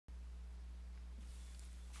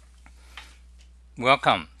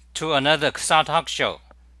Welcome to another Xa Talk Show.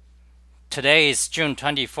 Today is June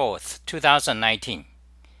 24th, 2019.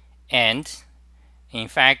 And, in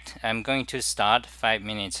fact, I'm going to start 5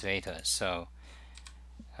 minutes later. So,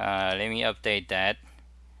 let me update that.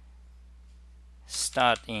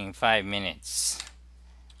 Start in 5 minutes.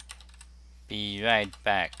 Be right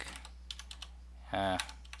back.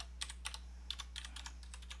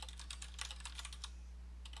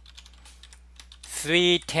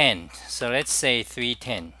 3:10. So let's say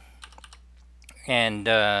 3:10. And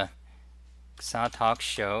Xa Talk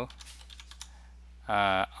Show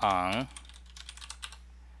on.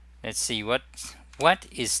 Let's see what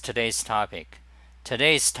is today's topic.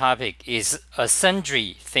 Today's topic is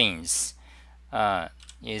sundry things.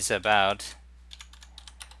 Is about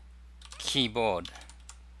keyboard.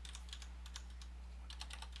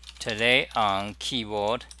 Today on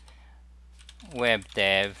keyboard, web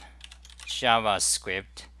dev,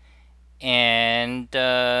 JavaScript, and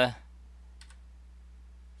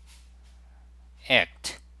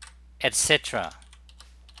ACT, etc.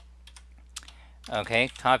 Okay,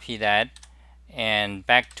 copy that and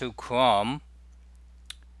back to Chrome.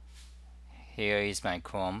 Here is my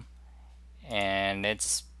Chrome, and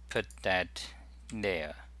let's put that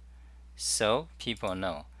there so people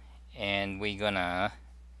know. And we're gonna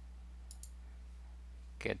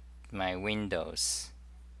get my Windows.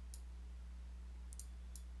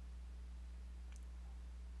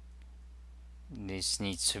 This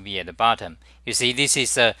needs to be at the bottom. You see, this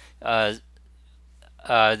is a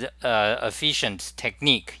efficient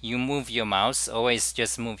technique. You move your mouse, always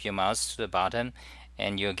just move your mouse to the bottom,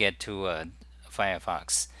 and you'll get to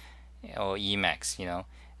Firefox or Emacs.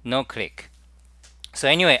 No click. So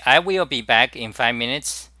anyway, I will be back in 5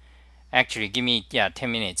 minutes. Actually, give me 10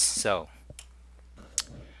 minutes. So,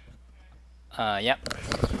 yep.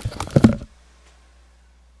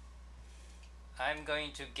 I'm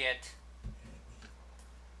going to get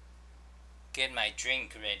my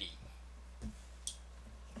drink ready.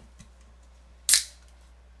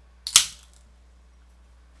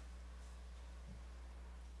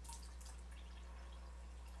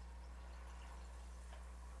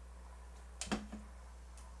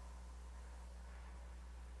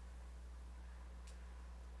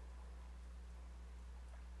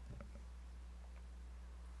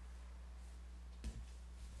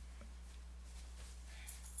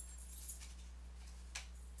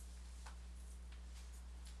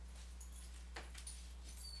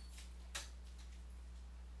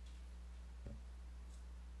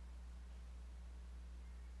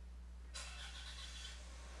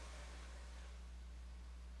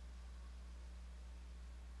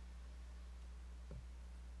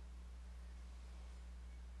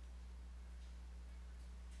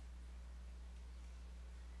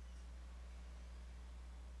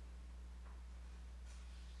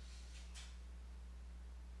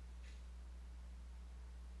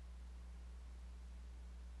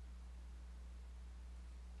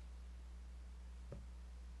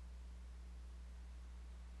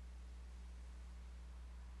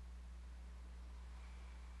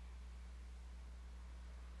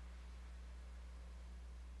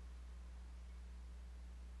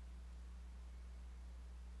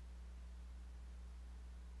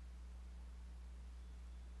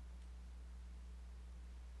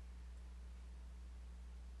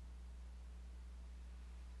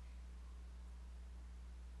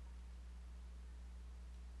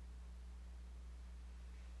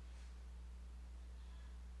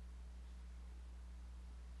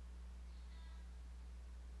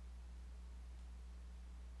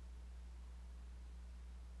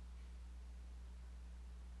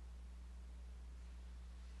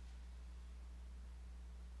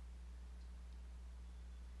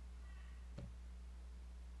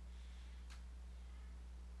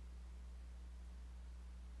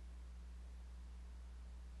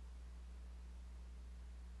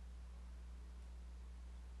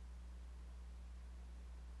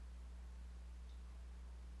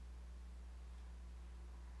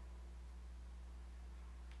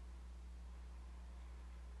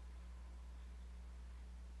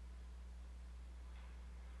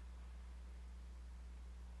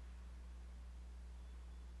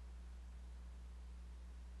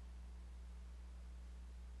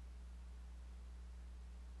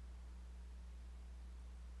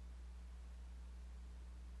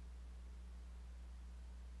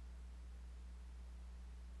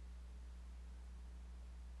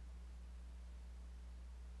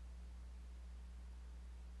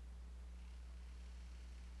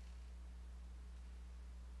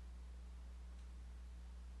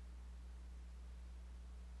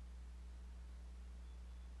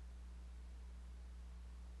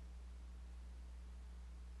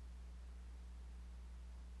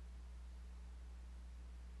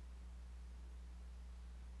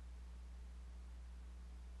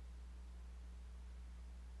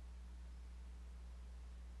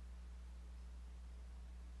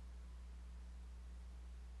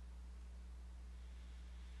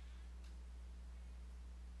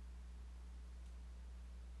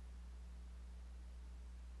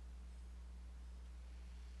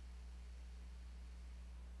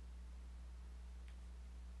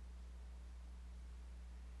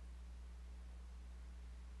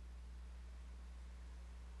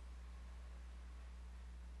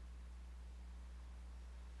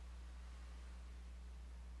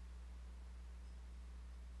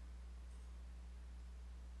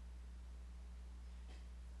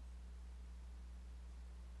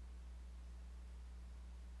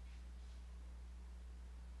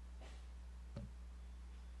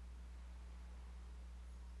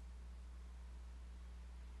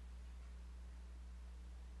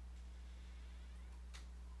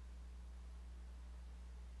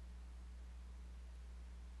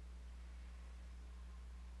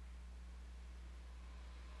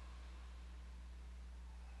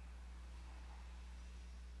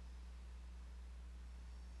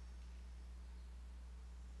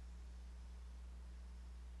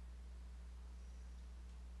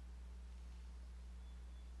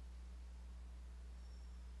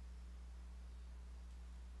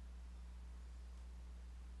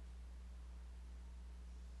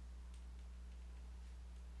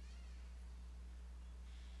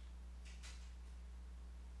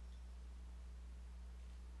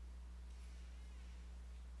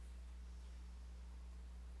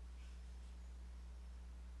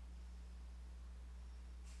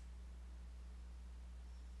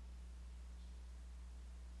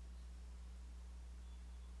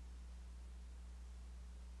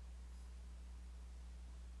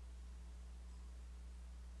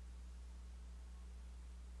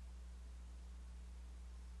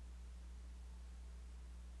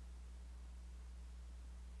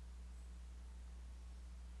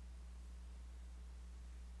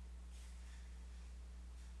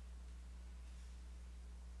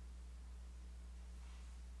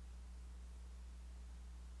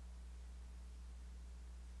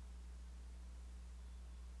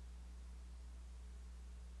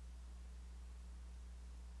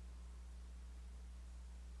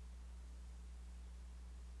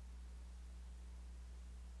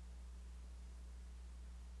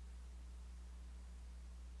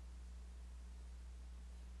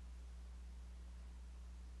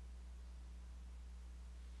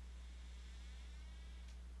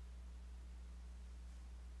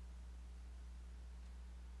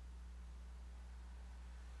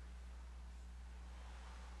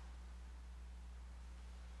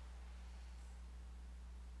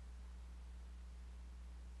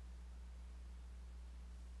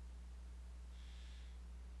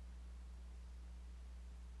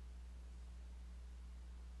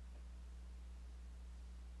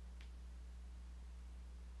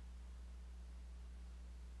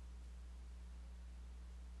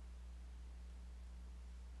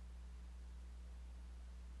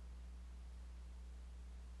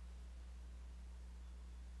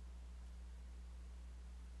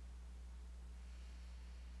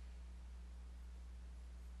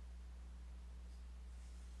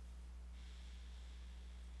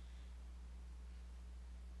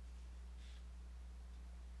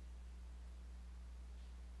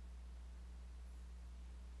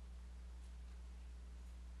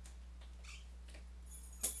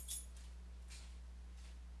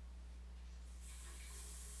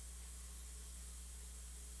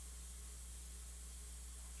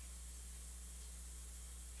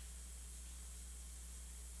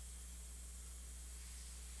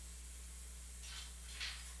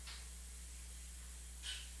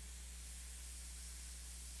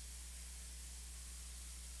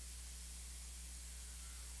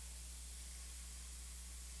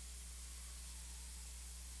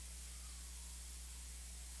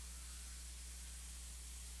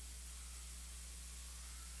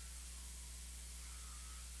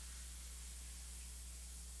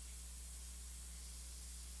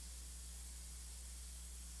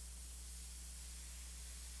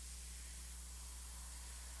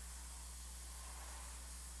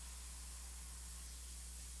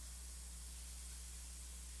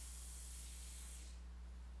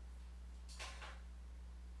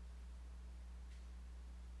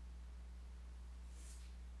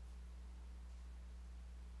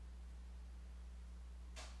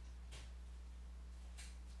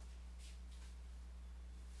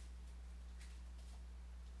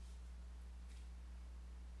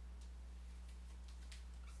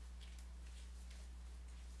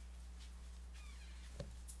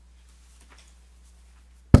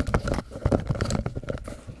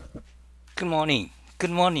 Good morning. Good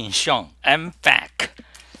morning, Sean. I'm back.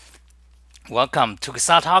 Welcome to the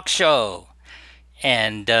Talk Show.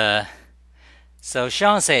 And so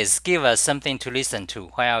Sean says, give us something to listen to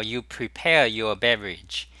while you prepare your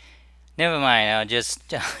beverage. Never mind, I'll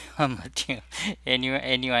just hum a tune.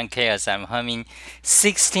 Anyone cares? I'm humming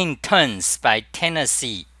 16 Tons by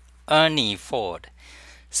Tennessee Ernie Ford.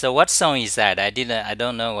 So what song is that? I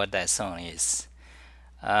don't know what that song is.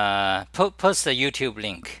 Post the YouTube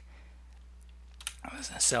link.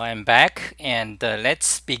 So I'm back and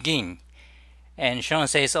let's begin. And Sean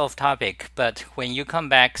says off topic, but when you come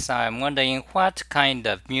back, so I'm wondering what kind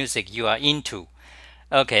of music you are into.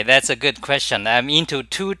 Okay, that's a good question. I'm into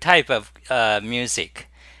two type of music.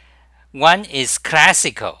 One is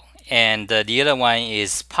classical, and the other one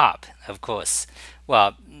is pop, of course.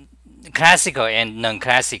 Well, classical and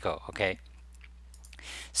non-classical. Okay,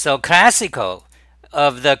 so classical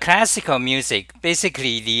of the classical music,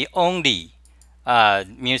 basically the only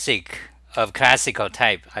music of classical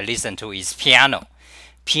type I listen to is piano.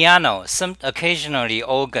 Piano, some occasionally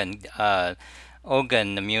organ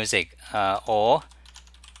music or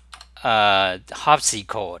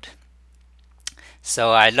harpsichord.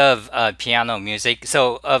 So I love piano music.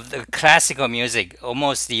 So of the classical music,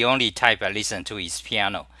 almost the only type I listen to is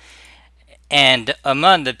piano. And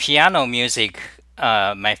among the piano music,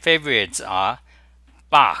 my favorites are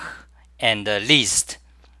Bach and Liszt.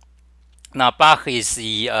 Now Bach is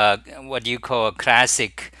the what you call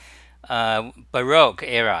classic Baroque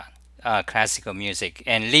era classical music,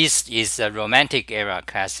 and Liszt is the Romantic era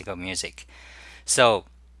classical music. So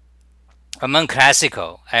among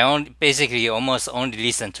classical, I basically almost only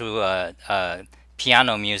listen to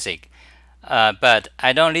piano music, but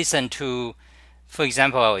I don't listen to, for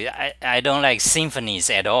example, I don't like symphonies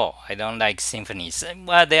at all. I don't like symphonies.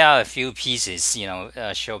 Well, there are a few pieces,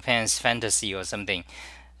 Chopin's Fantasy or something.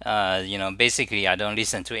 Basically, I don't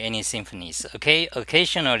listen to any symphonies. Okay,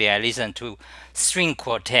 occasionally I listen to string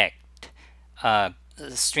quartet, uh,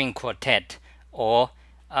 or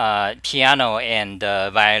piano and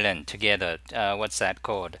violin together. What's that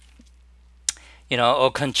called? Or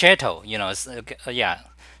concerto. Yeah.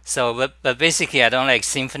 So, but basically, I don't like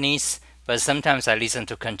symphonies. But sometimes I listen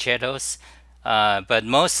to concertos. But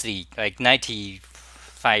mostly, like 95%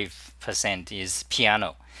 is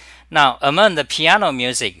piano. Now, among the piano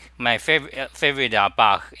music, my favorite are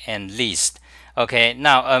Bach and Liszt. Okay.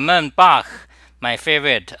 Now, among Bach, my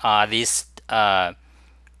favorite are these. If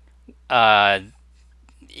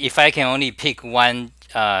I can only pick one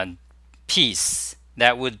piece,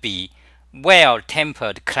 that would be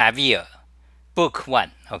Well-Tempered Clavier, Book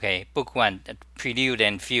 1. Okay, Book 1, Prelude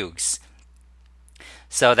and Fugues.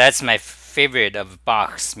 So that's my favorite of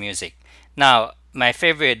Bach's music. Now, my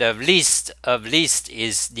favorite of Liszt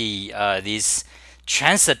is these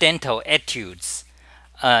transcendental etudes,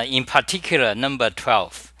 in particular number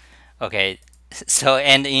 12. Okay, so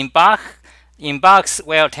and in Bach's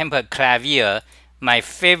Well-Tempered Clavier, my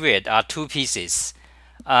favorite are two pieces: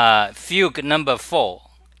 Fugue number 4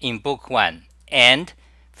 in Book 1 and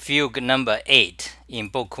Fugue number 8 in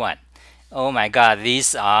Book 1. Oh my God,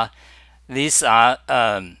 these are they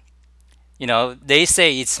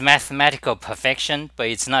say it's mathematical perfection, but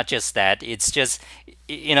it's not just that. It's just,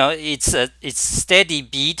 it's steady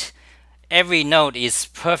beat. Every note is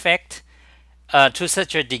perfect to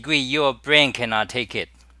such a degree your brain cannot take it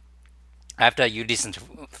after you listen to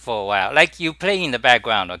for a while. Like you play in the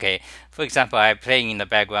background. Okay, for example, I play in the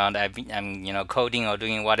background. I'm coding or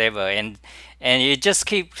doing whatever, and you just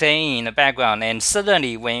keep playing in the background, and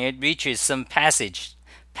suddenly when it reaches some passages,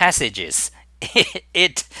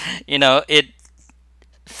 it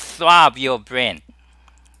throb your brain.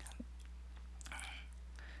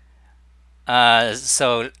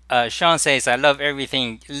 Sean says, I love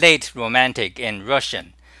everything late romantic and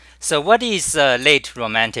Russian. So what is late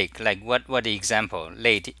romantic? Like what example?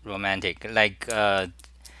 Late romantic, like what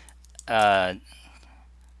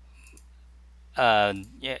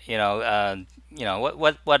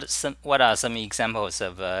are some examples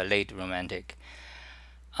of late romantic?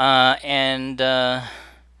 And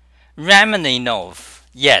Rachmaninoff.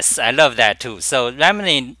 Yes, I love that too. So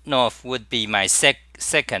Rachmaninoff would be my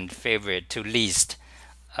second favorite to Liszt,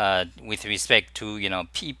 with respect to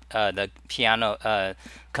the piano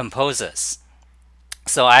composers.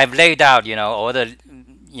 So I've laid out all the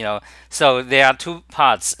so there are two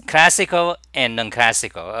parts: classical and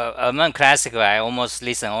non-classical. Among classical, I almost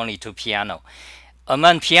listen only to piano.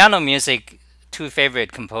 Among piano music, two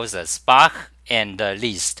favorite composers: Bach and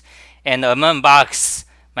Liszt. And among Bach's,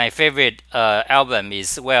 my favorite album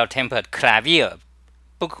is Well-Tempered Clavier,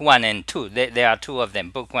 Book 1 and 2. There are two of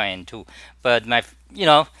them, Book 1 and 2. But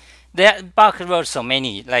Bach wrote so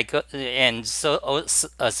many, like and so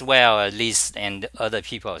as well as Liszt and other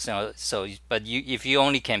people. So but if you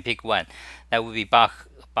only can pick one, that would be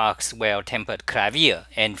Bach's Well-Tempered Clavier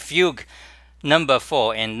and Fugue number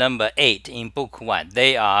 4 and number 8 in Book 1.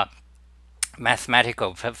 They are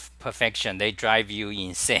mathematical perfection. They drive you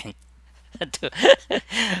insane.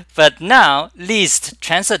 But now, Liszt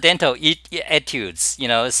transcendental etudes,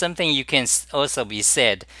 something you can also be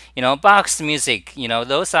said. Bach's music,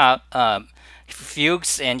 those are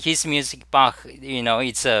fugues, and his music, Bach,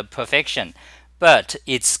 it's a perfection, but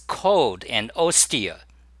it's cold and austere.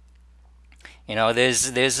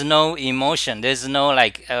 There's no emotion. There's no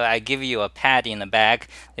like I give you a pat in the back.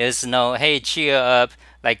 There's no hey cheer up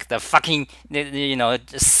like the fucking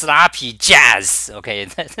sloppy jazz. Okay,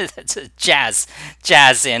 that's a jazz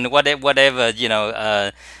and whatever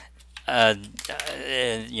uh,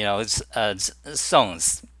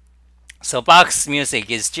 songs. So Bach's music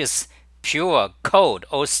is just pure, cold,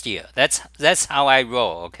 austere. That's how I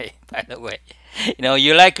roll. Okay, by the way,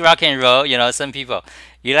 you like rock and roll. Some people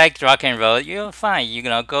you like rock and roll. You're fine.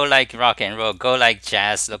 Go like rock and roll. Go like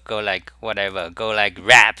jazz. Go like whatever. Go like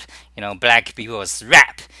rap. Black people's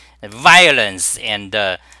rap, violence, and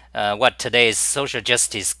what today's social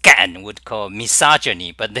justice can would call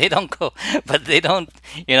misogyny, but they don't go, but they don't,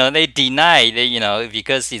 they deny they,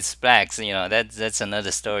 because it's blacks, that's another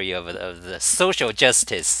story of the social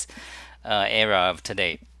justice era of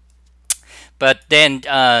today. But then,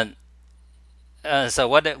 so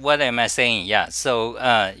what am I saying? Yeah. So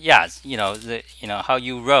yeah, how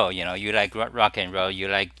you roll. You like rock and roll. You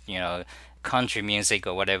like country music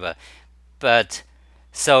or whatever. But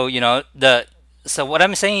so the so what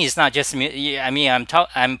I'm saying is not just I mean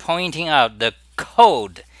I'm pointing out the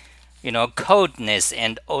coldness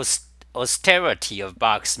and austerity of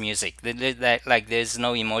Bach's music. Like there's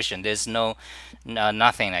no emotion, there's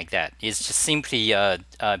nothing like that. It's just simply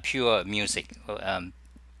pure music.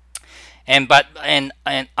 And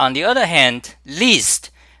on the other hand, Liszt.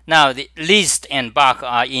 Now, the Liszt and Bach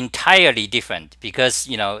are entirely different because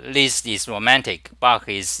Liszt is romantic. Bach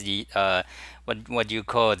is the what you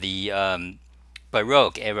call the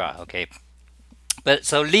Baroque era. Okay, but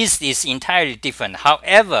so Liszt is entirely different.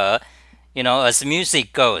 However, as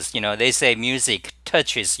music goes, they say music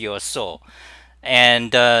touches your soul,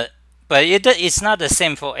 and but it's not the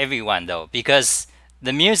same for everyone though, because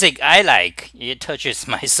the music I like, it touches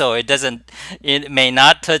my soul. It doesn't. It may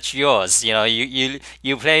not touch yours.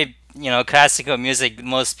 You play classical music.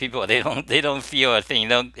 Most people they don't feel a thing.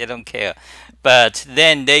 They don't care. But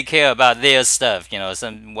then they care about their stuff.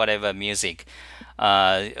 Some whatever music,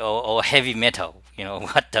 or heavy metal.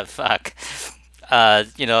 What the fuck.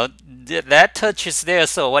 That touches their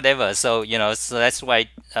soul. Whatever. So that's why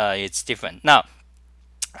it's different. Now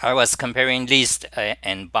I was comparing Liszt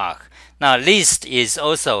and Bach. Now, Liszt is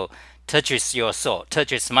also touches your soul,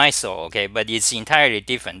 touches my soul, okay, but it's entirely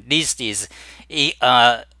different. Liszt is,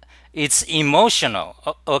 it's emotional,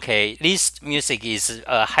 okay. Liszt music is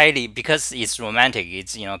highly, because it's romantic.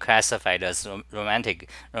 It's classified as romantic.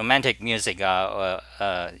 Romantic music,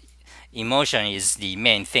 emotion is the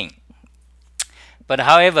main thing. But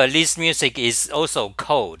however, Liszt music is also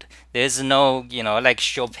cold. There's no, like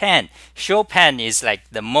Chopin. Chopin is like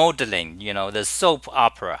the modeling, the soap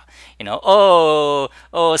opera. Oh,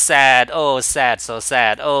 sad, so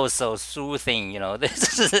sad. Oh, so soothing.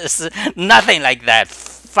 This is nothing like that.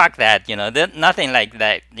 Fuck that. Nothing like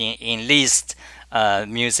that in Liszt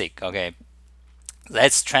music. Okay,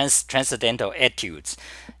 that's transcendental etudes.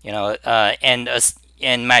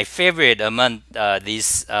 And my favorite among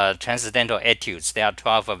these transcendental etudes, there are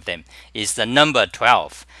 12 of them, is the number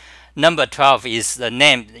 12. Number 12 is the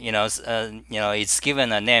name, it's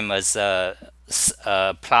given a name as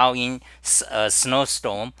plowing a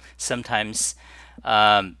snowstorm sometimes.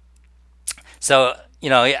 So,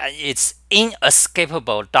 it's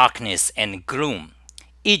inescapable darkness and gloom.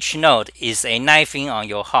 Each note is a knifing on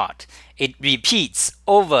your heart. It repeats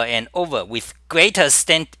over and over with greater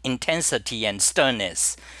intensity and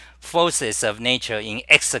sternness. Forces of nature in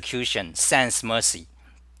execution, sans mercy.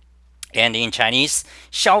 And in Chinese,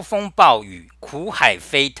 萧风暴雨，苦海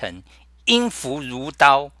飞腾，音符如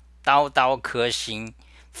刀，刀刀刻心，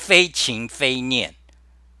非情非念，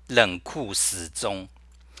冷酷始终.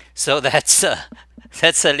 So that's a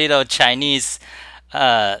little Chinese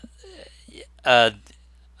what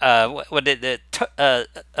did the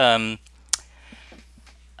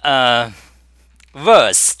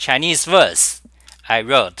Chinese verse I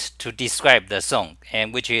wrote to describe the song,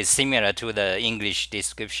 and which is similar to the English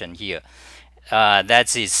description here.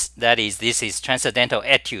 This is Transcendental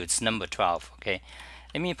Etudes number 12. Okay,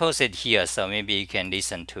 Let me post it here so maybe you can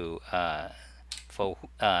listen to for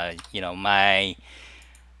my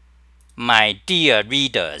dear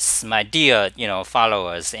readers, my dear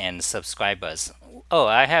followers and subscribers. Oh,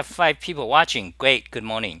 I have 5 people watching. Great. Good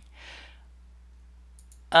morning.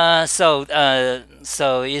 So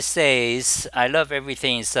it says I love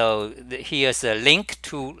everything. So here's a link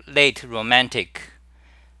to late romantic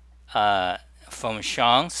from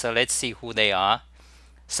Sean. So let's see who they are.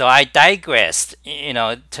 So I digressed.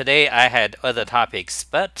 Today I had other topics,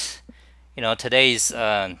 but today's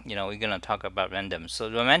we're gonna talk about random. So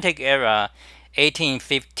romantic era,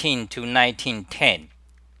 1815 to 1910.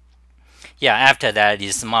 Yeah, after that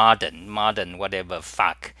is modern whatever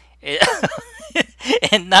fuck.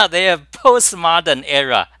 And now they have postmodern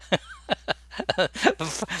era.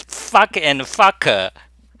 Fuck and fucker,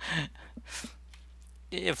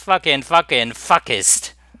 fuck and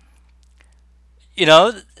fuckist. You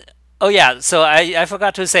know, Oh yeah, so I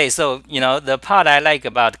forgot to say. So the part I like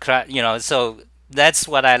about so that's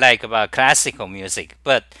what I like about classical music.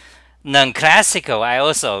 But non-classical I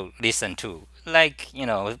also listen to, like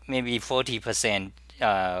maybe 40%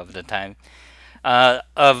 of the time.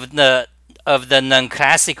 Of the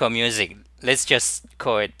non-classical music. Let's just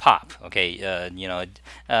call it pop. Okay,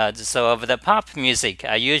 so of the pop music,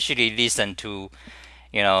 I usually listen to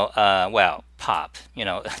well, pop,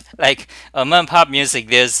 like among pop music,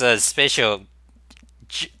 there's a special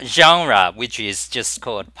genre which is just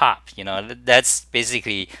called pop. That's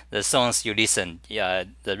basically the songs you listen,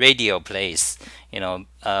 the radio plays.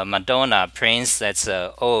 Madonna, Prince, that's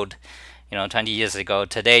old, 20 years ago.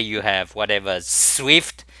 Today you have whatever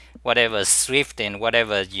Swift and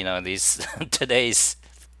whatever, these today's.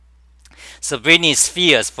 So Britney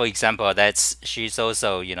Spears, for example, she's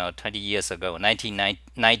also 20 years ago,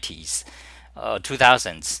 1990s,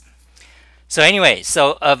 2000s. So anyway,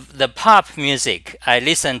 so of the pop music, I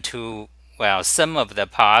listen to, well, some of the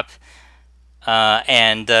pop,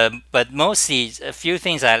 and but mostly a few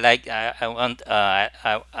things I like. I'll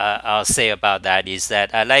say about that is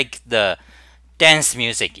that I like the dance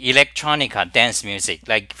music, electronica dance music,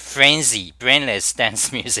 like frenzy, brainless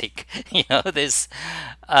dance music. This.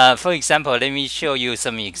 For example, let me show you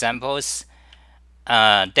some examples.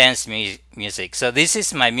 Dance music. So this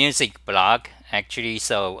is my music blog, actually.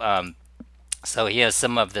 So here's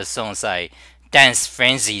some of the songs dance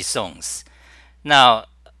frenzy songs. Now,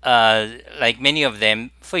 like many of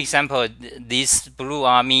them, for example, this Blue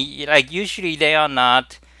Army, like usually they are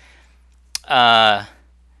not.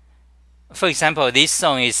 For example, this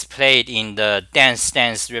song is played in the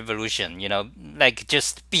Dance Revolution. Like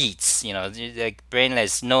just beats. Like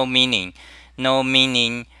brainless, no meaning,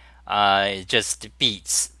 just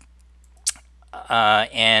beats.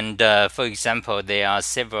 And for example, there are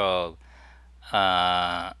several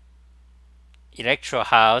electro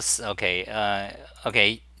house. Okay,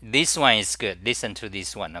 okay, this one is good. Listen to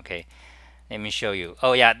this one. Okay, let me show you.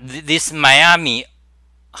 Oh yeah, this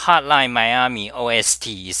Hotline Miami OST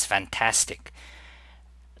is fantastic.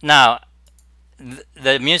 Now,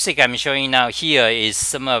 the music I'm showing now here is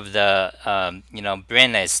some of the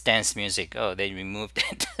brainless dance music. Oh, they removed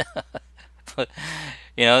it. The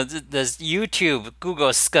YouTube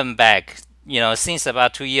Google scumbag. Since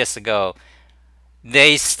about 2 years ago,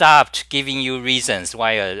 they stopped giving you reasons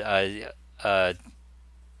why a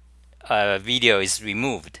video is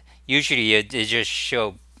removed. Usually, they just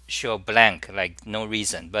show blank, like no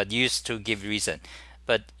reason, but used to give reason.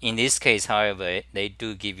 But in this case, however, they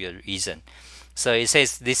do give you a reason. So it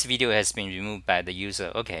says this video has been removed by the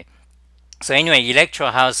user. Okay. So anyway, electro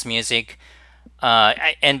house music.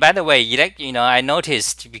 And by the way, I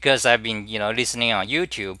noticed, because I've been listening on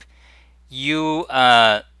YouTube.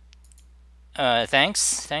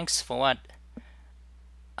 Thanks for what?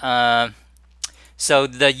 So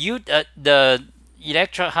the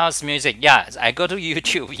electro house music, yeah, I go to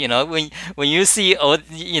YouTube. When you see, or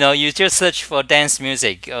you just search for dance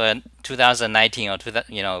music, 2019, or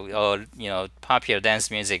popular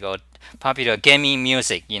dance music, or popular gaming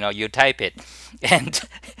music. You type it, and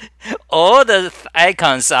all the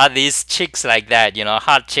icons are these chicks like that.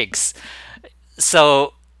 Hot chicks.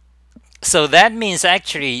 So that means,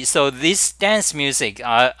 actually, so this dance music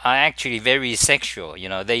are actually very sexual.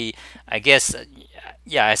 I guess,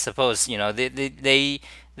 yeah, I suppose, they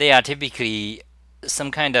are typically some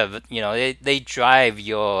kind of, they drive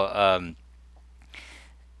your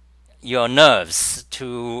nerves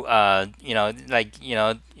to, like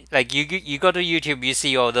you go to YouTube, you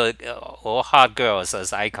see all hot girls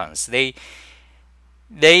as icons. This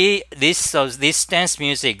dance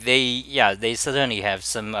music, they certainly have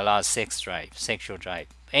a lot of sexual drive.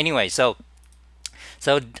 Anyway, so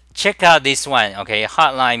So check out this one, okay?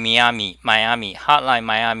 Hotline Miami, Hotline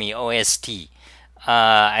Miami OST.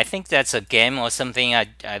 I think that's a game or something. I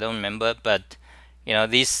don't remember, but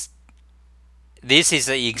this is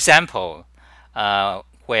an example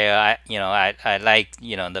where I like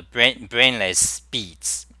the brainless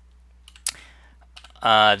beats.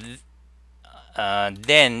 Uh,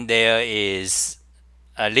 then there is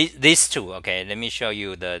these two. Okay, let me show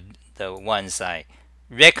you the ones I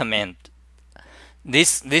recommend.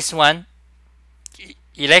 This one,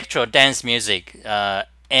 electro dance music,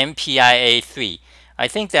 MPIA 3. I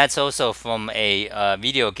think that's also from a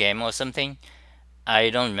video game or something.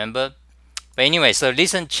 I don't remember. But anyway, so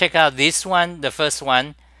listen, check out this one, the first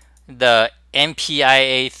one, the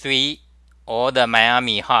MPIA 3 or the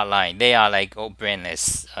Miami Hotline. They are like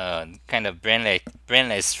brainless, kind of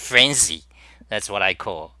brainless frenzy. That's what I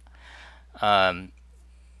call. Um,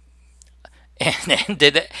 and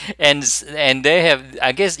they have,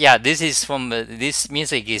 I guess, yeah, this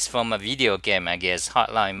music is from a video game, I guess,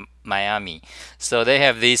 Hotline Miami. So they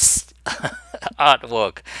have this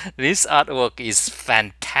artwork. This artwork is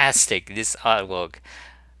fantastic. This artwork.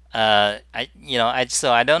 I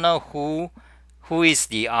don't know who is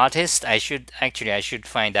the artist. I should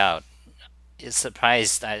find out. It's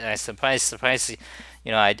surprised. I surprised.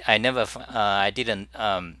 I never I didn't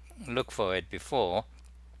look for it before.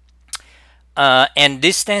 And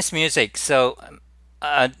this dance music. So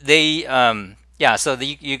they yeah. So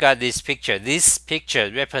you got this picture. This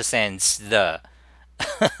picture represents the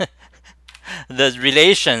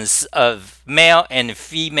relations of male and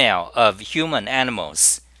female of human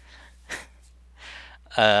animals.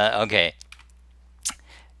 Okay,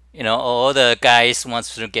 all the guys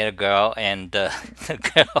wants to get a girl, and the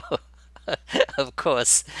girl, of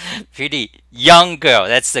course, pretty young girl.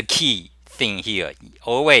 That's the key thing here.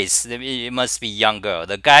 Always, it must be young girl.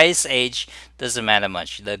 The guy's age doesn't matter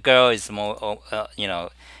much. The girl is more,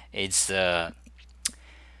 it's. But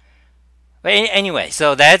anyway,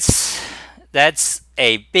 so that's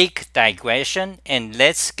a big digression, and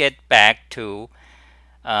let's get back to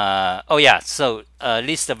oh yeah, so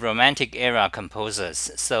list of romantic era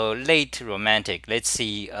composers. So late romantic. Let's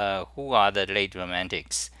see who are the late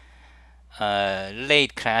romantics.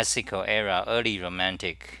 Late classical era, early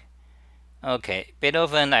romantic. Okay,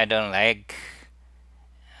 Beethoven I don't like.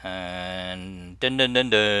 Dun dun dun dun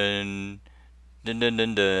dun dun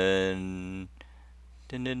dun dun dun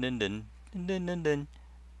dun dun dun dun dun dun dun.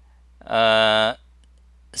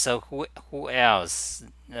 So who else?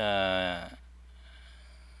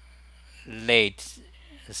 Late.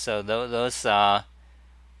 So those are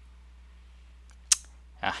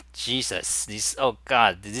Jesus. This, oh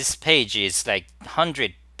God, this page is like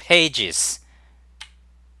 100 pages.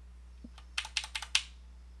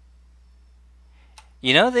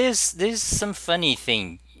 There's some funny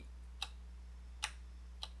thing.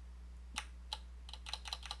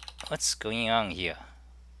 What's going on here?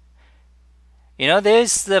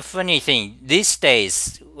 There's the funny thing. These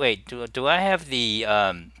days, wait, do I have the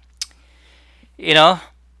you know,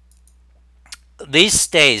 these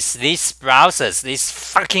days, these browsers, these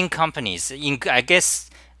fucking companies, I guess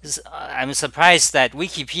I'm surprised that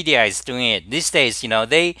Wikipedia is doing it. These days,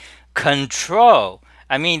 they control,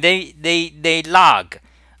 I mean, they log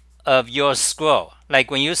of your scroll. Like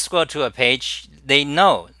when you scroll to a page, they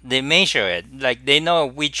measure it. Like they know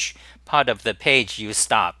which part of the page you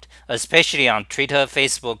stopped, especially on Twitter,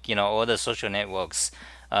 Facebook, all the social networks.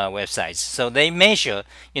 Websites. So they measure,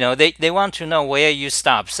 they want to know where you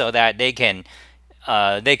stop so that they can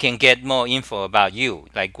get more info about you,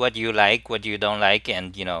 like what you like, what you don't like,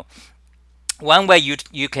 and one way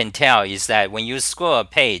you can tell is that when you scroll a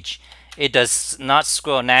page, it does not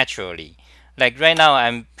scroll naturally. Like right now,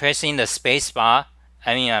 I'm pressing the space bar.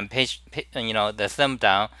 I mean, I'm the thumb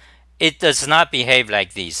down. It does not behave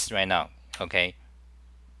like this right now. Okay.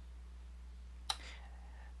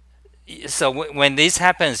 So when this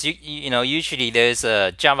happens, usually there's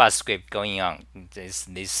a JavaScript going on.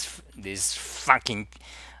 This fucking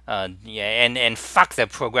yeah, and fuck the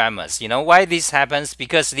programmers. You know why this happens?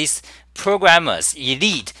 Because these programmers,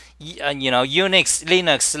 elite, Unix,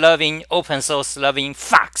 Linux loving, open source loving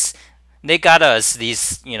fucks, they got us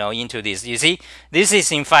this, into this. You see, this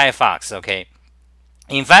is in Firefox. Okay,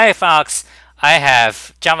 in Firefox, I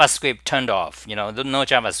have JavaScript turned off, no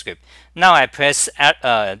JavaScript. Now I press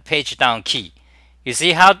page down key. You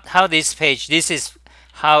see how this is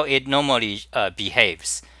how it normally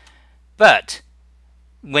behaves. But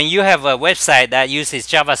when you have a website that uses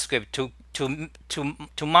JavaScript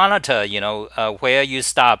to monitor, where you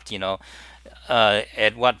stopped,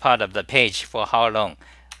 at what part of the page for how long,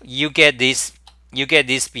 you get this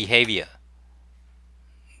behavior.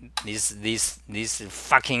 these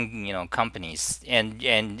fucking companies, and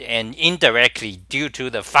indirectly due to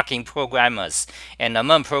the fucking programmers, and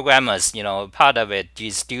among programmers, part of it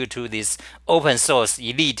is due to these open source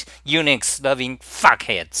elite Unix loving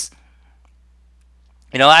fuckheads.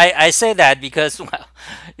 I say that because, well,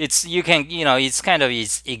 it's you can it's kind of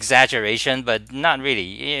exaggeration, but not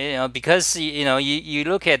really. Because you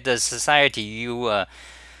look at the society,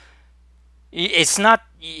 it's not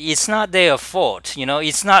their fault.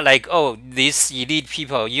 It's not like, oh, these elite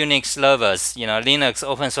people, Unix lovers, Linux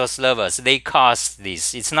open source lovers, they caused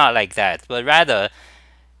this. It's not like that, but rather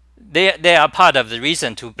they are part of the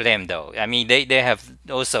reason to blame, though. I mean, they have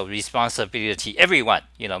also responsibility. Everyone,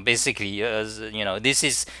 basically, this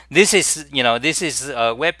is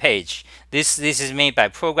a web page. This is made by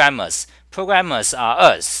programmers. Programmers are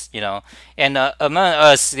us, and among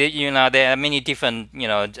us, there are many different,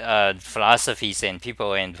 philosophies and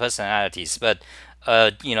people and personalities, but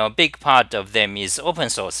big part of them is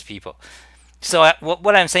open source people. So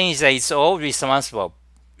what I'm saying is that it's all responsible,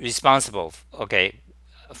 okay,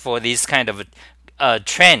 for this kind of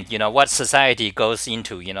trend, what society goes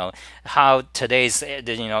into, how today's,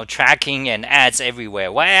 tracking and ads everywhere.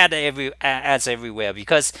 Why ads everywhere?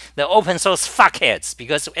 Because the open source fuckheads,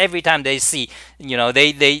 because every time they see,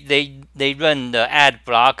 they run the ad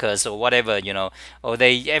blockers or whatever, or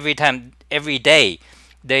they every day,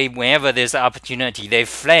 whenever there's an opportunity, they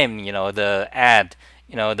flame, the ad,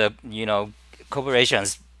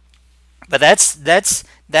 corporations. But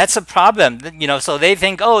that's a problem, so they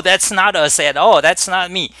think, oh, that's not us at all, that's not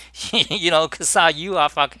me. Kasa, you are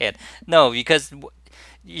fuckhead. No, because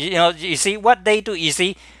you see what they do. You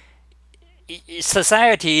see,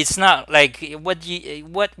 society, it's not like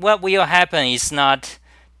what will happen is not,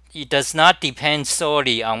 it does not depend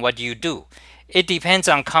solely on what you do. It depends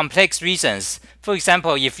on complex reasons. For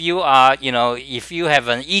example, if you have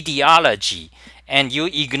an ideology and you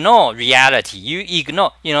ignore reality,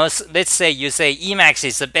 let's say you say Emacs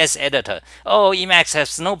is the best editor. Oh, Emacs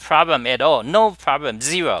has no problem at all, no problem,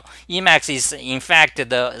 zero. Emacs is in fact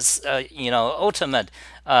the ultimate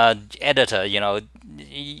editor.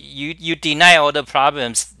 You deny all the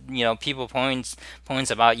problems. People points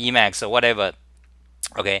about Emacs or whatever.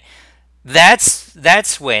 Okay,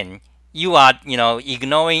 that's when you are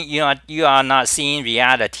ignoring, you are not seeing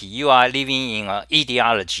reality, you are living in an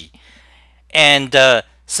ideology. And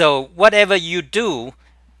so whatever you do,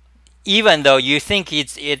 even though you think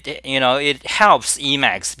it helps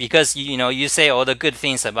Emacs, because you say all the good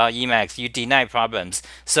things about Emacs, you deny problems,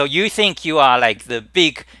 so you think you are like the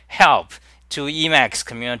big help to Emacs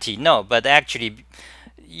community. No, but actually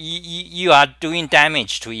you are doing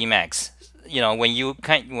damage to Emacs.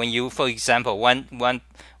 When you, for example,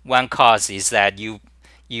 one cause is that you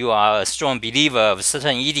are a strong believer of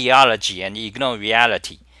certain ideology and ignore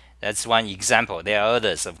reality. That's one example. There are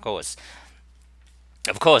others, of course.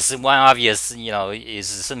 Of course, one obvious, is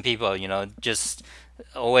some people, just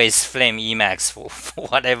always flame Emacs for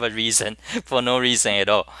whatever reason, for no reason at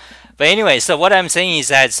all. But anyway, so what I'm saying is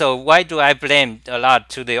that, so why do I blame a lot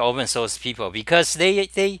to the open source people? Because they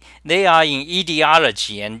are in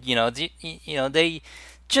ideology, and they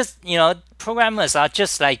just, programmers are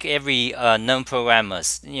just like every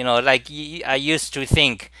non-programmers. Like I used to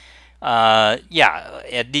think, yeah,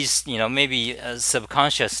 at least maybe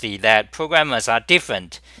subconsciously, that programmers are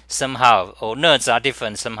different somehow, or nerds are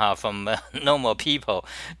different somehow from normal people,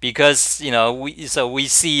 because we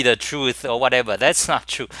see the truth or whatever. That's not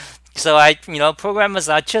true. So programmers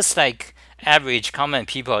are just like average common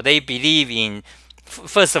people. They believe in,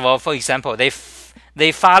 first of all, for example, they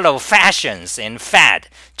follow fashions and fad,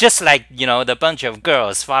 just like the bunch of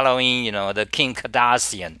girls following the Kim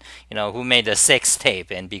Kardashian, who made a sex tape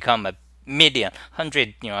and become a million,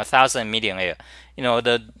 hundred, 1,000 millionaire.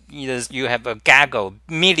 You have a gaggle,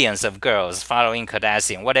 millions of girls following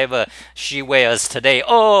Kardashian, whatever she wears today.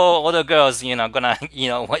 Oh, all the girls, gonna,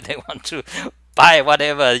 what they want to buy,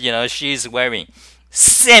 whatever she's wearing.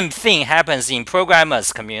 Same thing happens in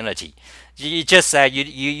programmers community. You just you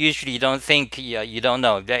usually don't think, you don't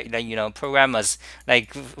know that, programmers,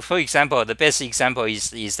 like, for example, the best example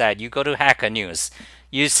is that you go to Hacker News,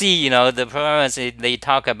 you see the programmers, they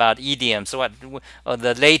talk about idioms, or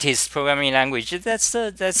the latest programming language. That's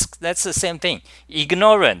the same thing.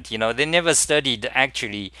 Ignorant, they never studied,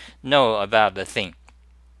 actually know about the thing.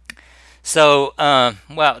 So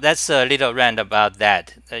well, that's a little rant about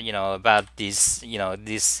that. About this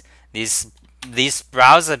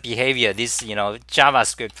browser behavior, this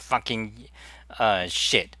JavaScript fucking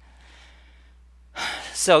shit.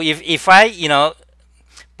 So if I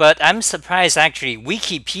but I'm surprised, actually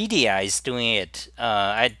Wikipedia is doing it.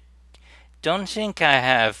 don't think I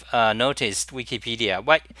have noticed Wikipedia.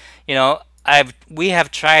 What you know, we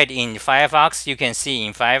have tried in Firefox. You can see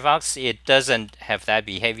in Firefox it doesn't have that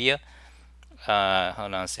behavior.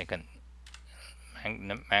 Hold on a second.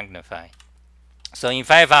 Magnify. So in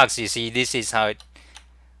Firefox, you see this is how it.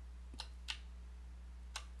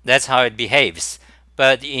 That's how it behaves.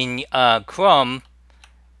 But in Chrome,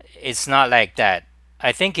 it's not like that.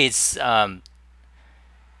 I think it's due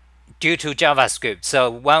to JavaScript. So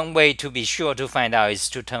one way to be sure to find out is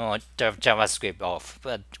to turn JavaScript off.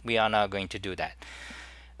 But we are not going to do that.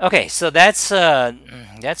 Okay, so that's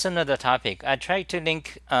another topic. I tried to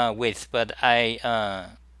link with, but the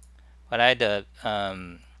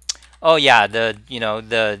oh yeah, the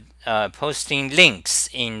the posting links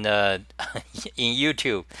in the in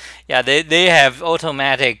YouTube. Yeah, they have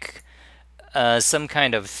automatic some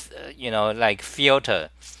kind of like filter.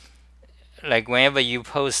 Like whenever you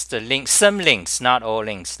post the link, some links, not all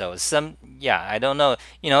links though. Some, yeah, I don't know.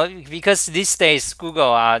 Because these days Google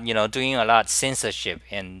are doing a lot censorship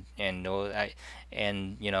and that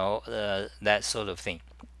sort of thing.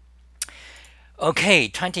 Okay,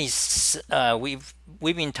 20.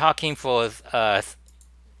 We've been talking for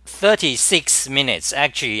 36 minutes.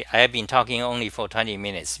 Actually, I have been talking only for 20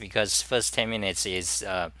 minutes because first 10 minutes is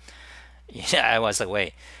yeah, I was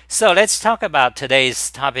away. So let's talk about today's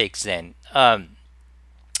topics then.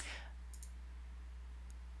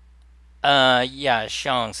 Yeah,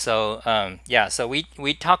 Sean. So yeah, so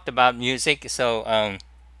we talked about music. So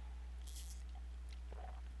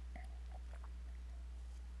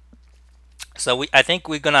I think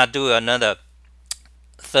we're gonna do another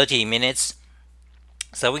 30 minutes.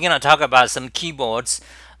 So we're gonna talk about some keyboards,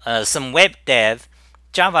 some web dev,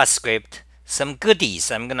 JavaScript, some goodies.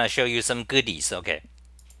 I'm gonna show you some goodies. Okay.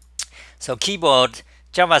 So keyboard,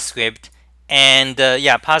 JavaScript, and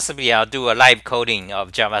yeah, possibly I'll do a live coding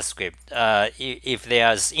of JavaScript if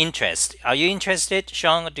there's interest. Are you interested,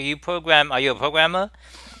 Sean? Do you program? Are you a programmer?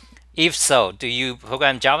 If so, do you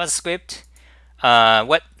program JavaScript?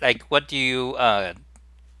 What do you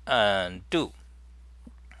do?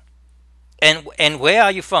 And where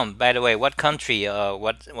are you from, by the way? What country?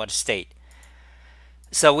 What state?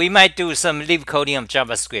 So we might do some live coding of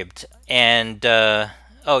JavaScript. And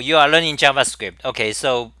oh, you are learning JavaScript. Okay,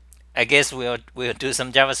 so I guess we'll do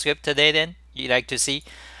some JavaScript today. Then you like to see?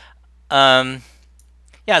 Um,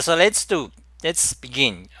 yeah. So let's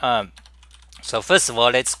begin. So first of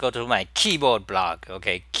all, let's go to my keyboard blog.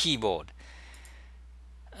 Okay, keyboard.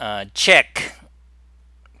 Check.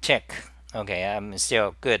 Okay, I'm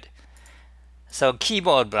still good. So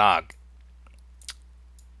keyboard blog.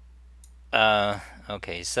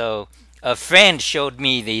 Okay, so a friend showed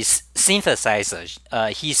me this synthesizer.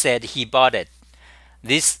 He said he bought it.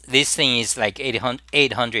 This thing is like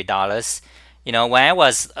 $800. When I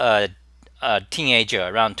was a teenager,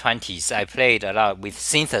 around 20s, I played a lot with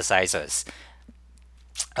synthesizers.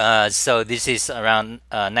 So this is around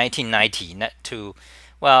 1990 to,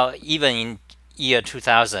 well, even in year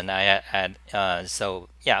 2000, I had so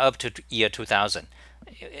yeah, up to year 2000.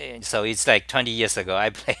 So it's like 20 years ago.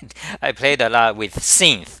 I played a lot with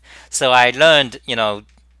synth. So I learned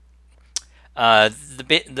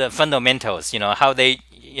the fundamentals. How they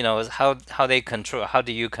how they control. How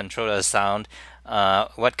do you control a sound?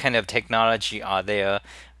 What kind of technology are there?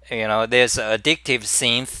 There's addictive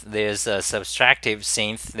synth. There's a subtractive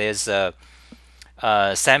synth. There's a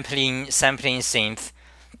sampling synth.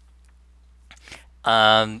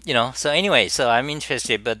 So anyway, so I'm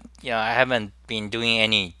interested, but I haven't been doing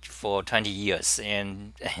any for 20 years,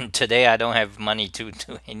 and today I don't have money to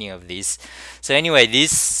do any of these. So anyway,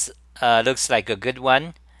 this looks like a good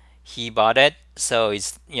one. He bought it, so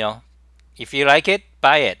it's if you like it,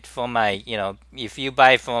 buy it for my if you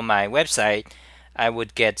buy from my website, I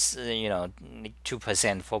would get 2%,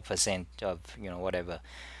 4% of whatever.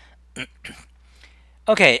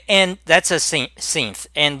 Okay, and that's a synth.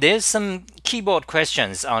 And there's some keyboard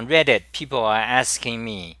questions on Reddit. People are asking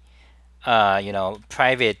me,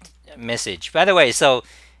 private message. By the way, so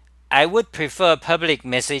I would prefer public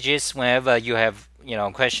messages whenever you have,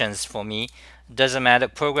 questions for me. Doesn't matter,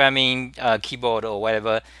 programming, keyboard or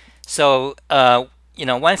whatever. So,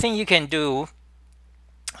 one thing you can do.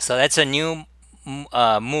 So that's a new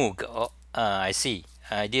Moog. Oh, I see.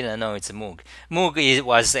 I didn't know it's a Moog.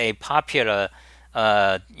 Was a popular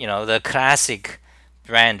the classic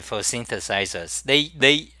brand for synthesizers.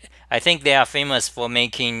 I think they are famous for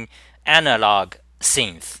making analog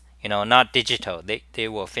synth, not digital. They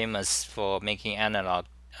were famous for making analog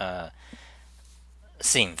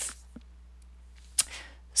synth.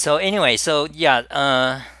 So anyway, so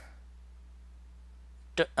yeah,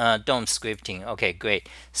 DOM scripting. Okay, great.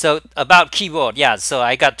 So about keyboard, yeah. So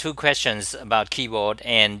I got two questions about keyboard,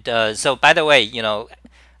 and so by the way,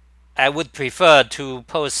 I would prefer to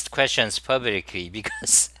post questions publicly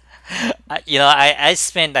because I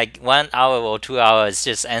spent like 1 hour or 2 hours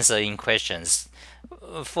just answering questions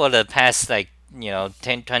for the past like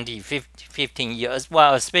 10, 20, 15 years.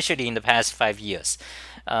 Well, especially in the past 5 years.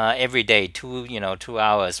 Every day, 2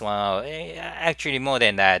 hours, 1 hour, actually more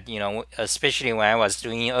than that, especially when I was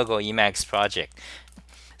doing Ergo Emacs project.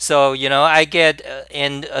 So, I get,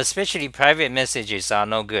 and especially private messages are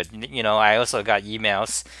no good. I also got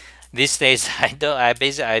emails. These days, I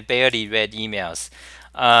barely read emails.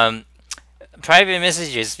 Um, Private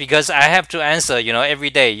messages because I have to answer, every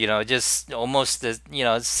day, just almost the,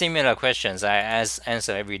 similar questions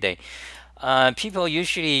answer every day. People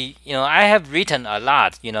usually, I have written a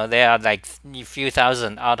lot. There are like a few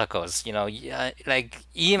thousand articles. Like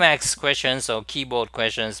Emacs questions or keyboard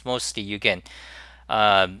questions. Mostly, you can,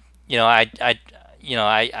 um, you know, I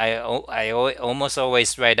almost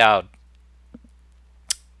always write out.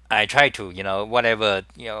 I try to, whatever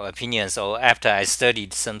opinions or after I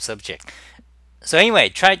studied some subject. So anyway,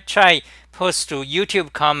 try post to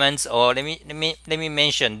YouTube comments or let me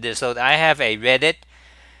mention this. So I have a Reddit.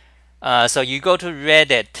 So you go to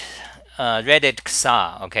Reddit, Reddit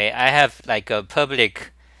XR. Okay, I have like a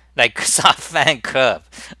public, like XR fan club.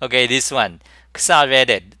 Okay, this one XR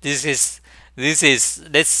Reddit. This is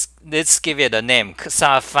let's give it a name.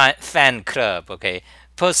 XR fan club. Okay,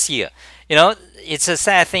 post here. It's a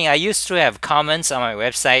sad thing. I used to have comments on my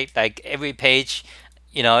website, like every page.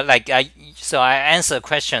 Like I answer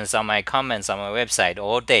questions on my comments on my website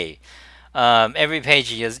all day. Every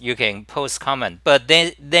page you can post comment, but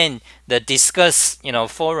then the discuss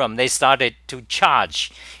forum, they started to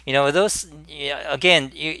charge. Those, yeah,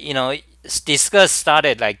 again, discuss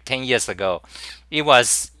started like 10 years ago. It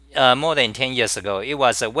was more than 10 years ago. It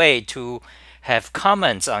was a way to have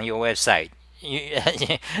comments on your website. you,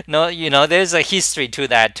 no, there's a history to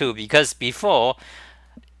that too, because before,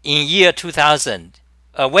 in year 2000,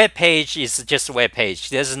 a web page is just a web page.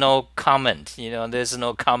 There's no comment. There's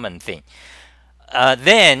no comment thing.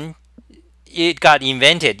 Then it got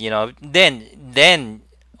invented. Then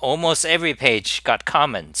almost every page got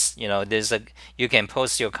comments. You can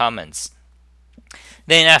post your comments.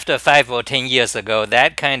 Then after 5 or 10 years ago,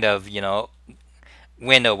 that kind of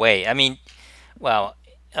went away. I mean, well,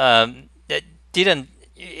 that didn't.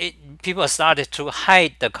 People started to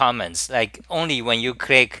hide the comments, like only when you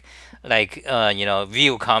click like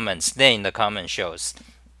view comments, then the comment shows.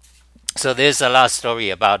 So there's a lot of story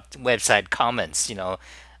about website comments.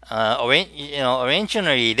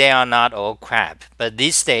 Originally they are not all crap, but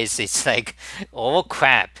these days it's like all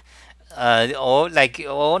crap, all like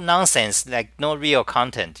all nonsense, like no real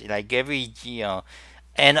content, like every.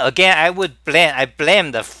 And again, I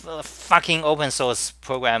blame the fucking open source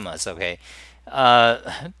programmers. Okay, uh,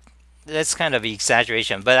 that's kind of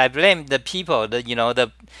exaggeration, but I blame the people,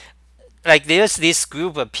 the like there's this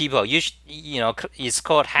group of people, it's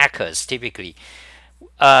called hackers typically,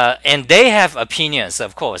 and they have opinions.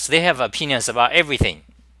 Of course, they have opinions about everything.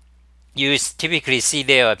 You typically see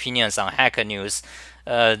their opinions on Hacker News,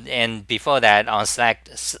 and before that on Slack,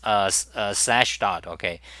 Slashdot.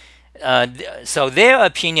 Okay, so their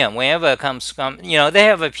opinion, whenever it comes, they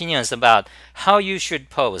have opinions about how you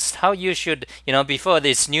should post, how you should, before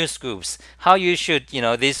these news groups, how you should,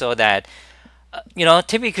 this or that.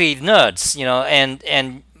 Typically nerds,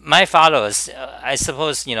 and my followers, I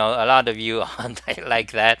suppose, a lot of you are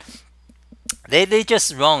like that. They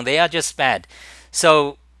just wrong. They are just bad.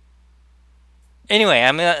 So anyway,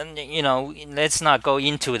 I mean, let's not go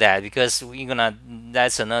into that because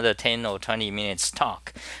that's another 10 or 20 minutes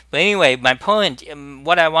talk. But anyway, my point,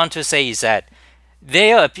 what I want to say is that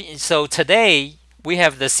so today we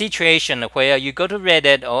have the situation where you go to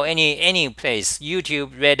Reddit or any place,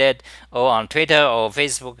 YouTube, Reddit, or on Twitter or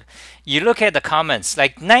Facebook, you look at the comments,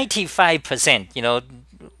 like 95%,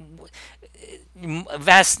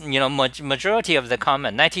 vast, majority of the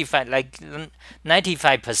comment, 95, like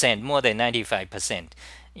 95%, more than 95%,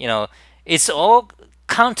 it's all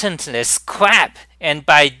contentless crap, and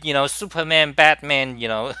by Superman, Batman,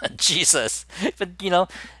 Jesus. But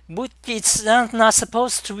it's not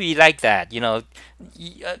supposed to be like that. You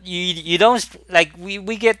don't, like,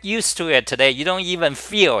 we get used to it today. You don't even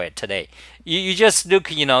feel it today. You just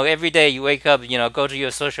look, every day you wake up, go to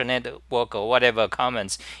your social network or whatever,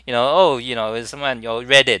 comments, oh, someone,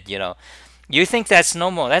 Reddit, you think that's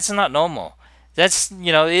normal. That's not normal. That's,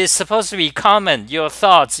 it's supposed to be common. Your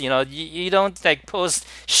thoughts, you don't like post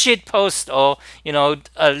shit post or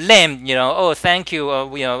a lame, oh thank you,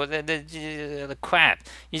 or the crap.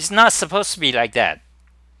 It's not supposed to be like that.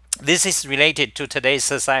 This is related to today's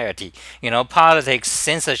society. Politics,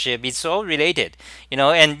 censorship, it's all related.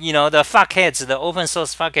 And the fuckheads, the open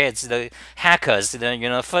source fuckheads, the hackers, the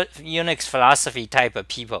Unix philosophy type of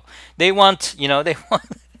people. They want, they want.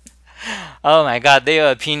 Oh my God,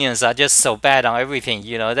 their opinions are just so bad on everything.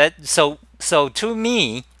 So to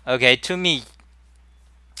me, okay, to me,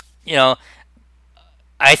 you know,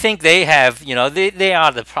 I think they have, they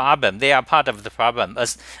are the problem. They are part of the problem,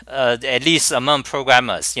 as at least among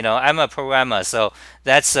programmers. I'm a programmer, so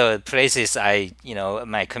that's places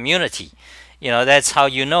my community. That's how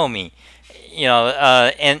you know me.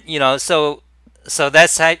 And so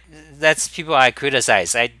that's people I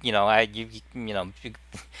criticize.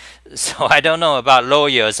 So I don't know about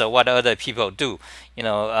lawyers or what other people do. You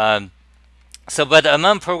know. So, but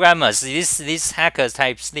among programmers, these hacker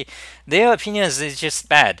types, their opinions is just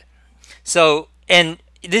bad. So, and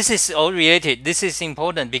this is all related. This is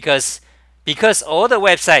important because all the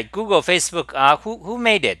website, Google, Facebook, are who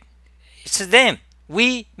made it? It's them.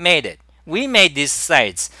 We made it. We made these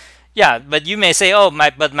sites. Yeah, but you may say, oh,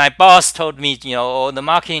 my boss told me, or the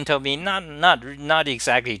marketing told me. Not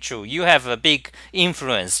exactly true. You have a big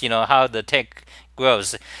influence. How the tech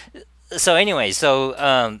grows. So anyway,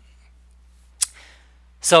 so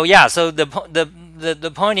yeah, so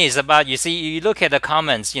the point is about, you see, you look at the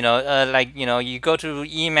comments, like you go to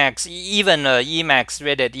Emacs, even Emacs,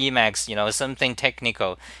 Reddit Emacs, something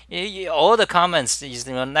technical. All the comments is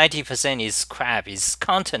 90% is crap, is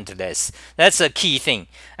contentless. That's a key thing.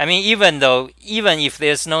 I mean, even if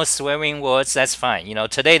there's no swearing words, that's fine.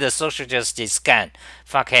 Today the social justice can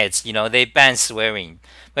fuckheads, they ban swearing.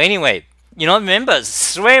 But anyway, remember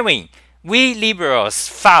swearing. We liberals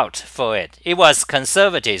fought for it. It was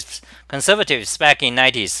conservatives back in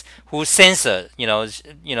 90s who censored.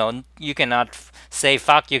 You cannot say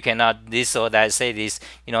fuck. You cannot this or that. Say this.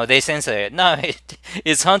 They censor it. No,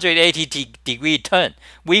 it's 180-degree turn.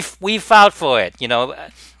 We fought for it.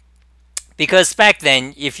 Because back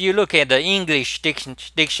then, if you look at the English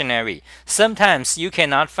dictionary, sometimes you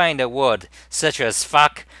cannot find a word such as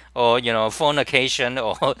fuck or fornication,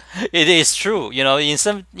 or it is true. In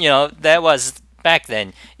some, that was back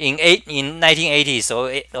then in 1980s or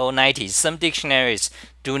 90s. Some dictionaries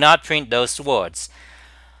do not print those words.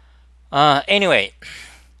 Anyway,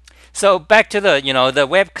 so back to the the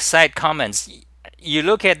website comments. You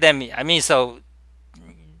look at them. I mean, so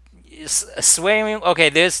swearing, okay,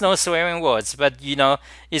 there's no swearing words, but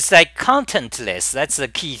it's like contentless. That's the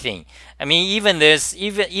key thing. I mean, even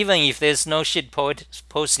if there's no shit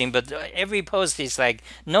posting, but every post is like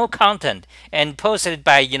no content and posted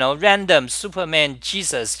by random Superman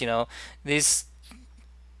Jesus, this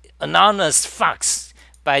anonymous fucks,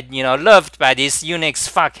 by loved by these Unix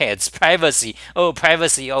fuckheads. Privacy, or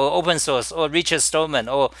open source, or Richard Stallman,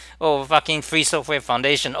 or fucking Free Software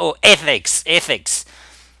Foundation, or ethics.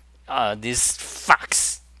 These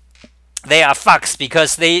fucks, they are fucks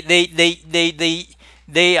because they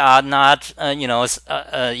are not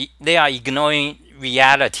they are ignoring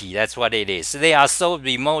reality. That's what it is. They are so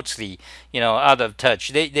remotely out of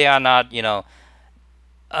touch. They are not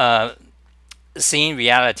seeing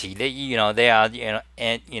reality. They are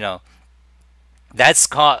and that's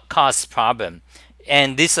cause problem.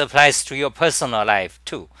 And this applies to your personal life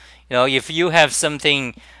too. If you have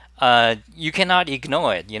something, you cannot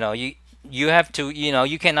ignore it. You have to,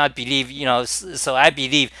 you cannot believe, so I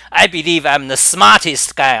believe I'm the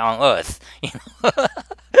smartest guy on earth.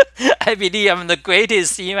 I believe I'm the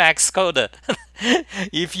greatest Emacs coder.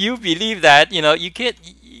 If you believe that, you can't.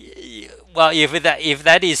 Well, if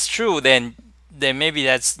that is true, then maybe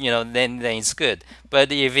that's then it's good.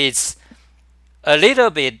 But if it's a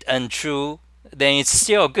little bit untrue, then it's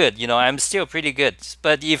still good. I'm still pretty good.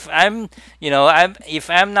 But if if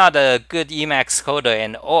I'm not a good Emacs coder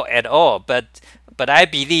at all, but I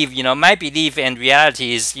believe, my belief and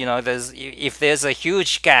reality is, if there's a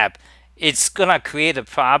huge gap, it's gonna create a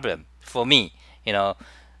problem for me.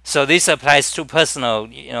 So this applies to personal,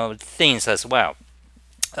 things as well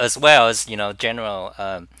as general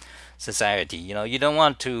society. You don't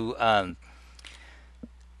want to.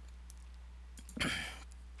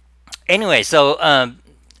 Anyway, so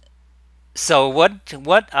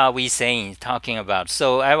what are we talking about?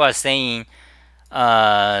 So I was saying,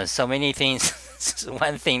 so many things.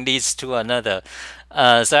 One thing leads to another.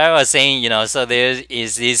 So I was saying, so there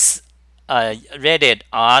is this Reddit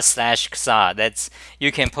r/XR. That's,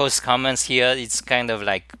 you can post comments here. It's kind of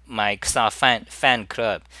like my XR fan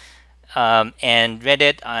club. and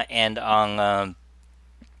Reddit and on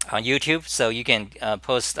YouTube, so you can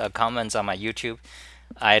post comments on my YouTube.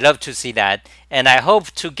 I love to see that, and I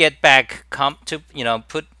hope to get back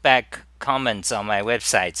put back comments on my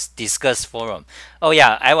websites, discuss forum. Oh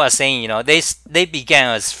yeah, I was saying, they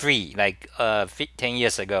began as free like 10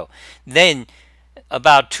 years ago. Then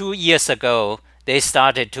about 2 years ago, they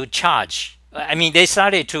started to charge. I mean, they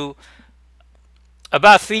started to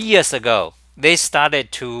about 3 years ago. They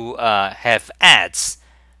started to have ads,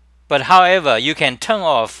 but however, you can turn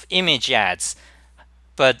off image ads,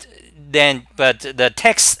 but the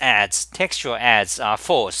textual ads are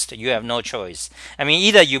forced. You have no choice. I mean,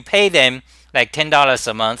 either you pay them like $10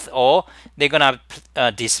 a month, or they're gonna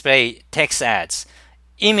display text ads.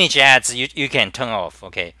 Image ads you can turn off,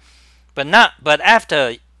 okay? But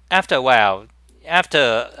after a while,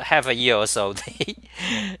 after half a year or so,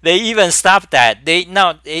 they even stopped that.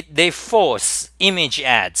 They force image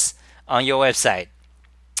ads on your website.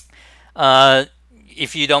 Uh,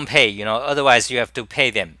 if you don't pay, otherwise you have to pay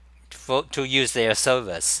them to use their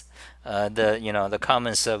service, the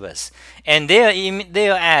common service. And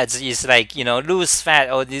their ads is like, lose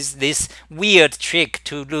fat, or this weird trick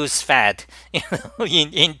to lose fat,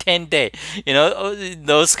 in 10 days,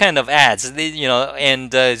 those kind of ads,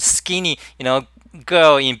 and skinny,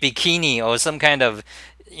 girl in bikini, or some kind of,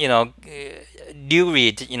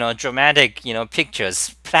 lurid, dramatic,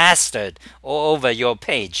 pictures plastered all over your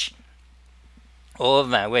page, all over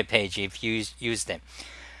my web page if you use them.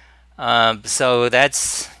 So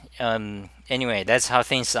that's anyway, that's how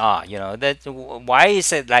things are. Why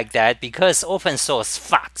is it like that? Because open source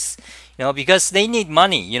fucks. Because they need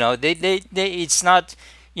money. It's not.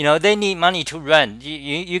 They need money to run.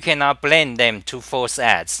 You cannot blame them to force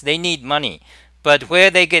ads. They need money, but where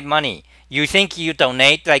they get money? You think you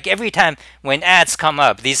donate? Like every time when ads come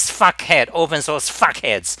up, these fuckhead open source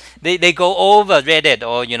fuckheads, they go over Reddit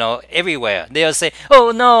or everywhere. They'll say,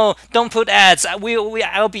 "Oh no, don't put ads.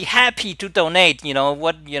 I'll be happy to donate.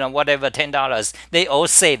 Whatever $10." They all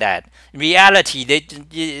say that. Reality,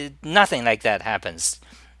 nothing like that happens.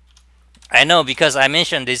 I know because I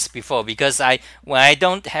mentioned this before. Because when I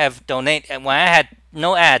don't have donate, when I had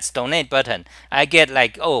no ads donate button, I get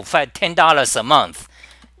like $10 a month.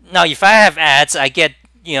 Now, if I have ads, I get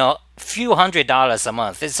few $100s a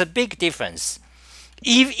month. It's a big difference.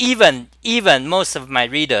 Even most of my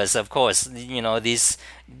readers, of course, these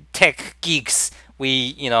tech geeks,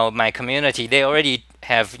 my community, they already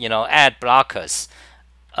have ad blockers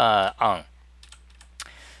on.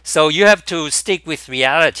 So you have to stick with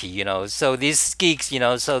reality. So these geeks,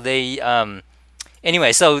 so they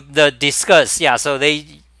anyway. So the discuss, yeah. So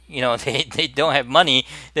they they don't have money.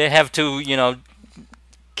 They have to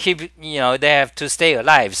keep they have to stay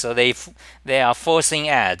alive, so they are forcing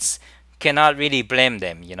ads. Cannot really blame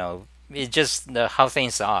them. It's just how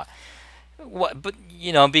things are. But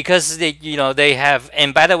because they have,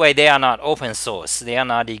 and by the way, they are not open source. They are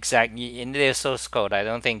not exactly in their source code. I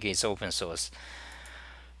don't think it's open source.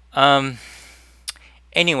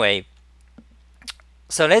 Anyway,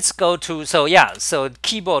 so let's go to, so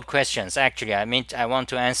keyboard questions. Actually, I want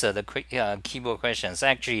to answer the keyboard questions.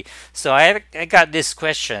 Actually, so I got this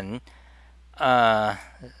question. Moog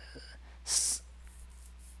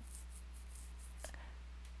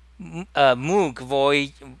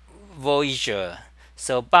Voyager.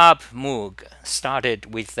 So Bob Moog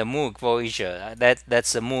started with the Moog Voyager.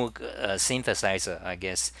 That's a Moog synthesizer, I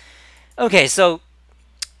guess. Okay, so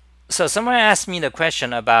someone asked me the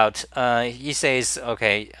question about, he says,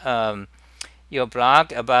 okay, your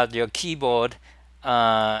blog about your keyboard.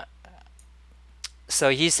 So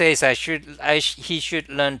he says he should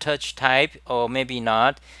learn touch type, or maybe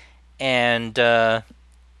not. And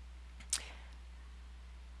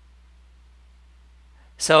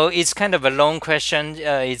so it's kind of a long question.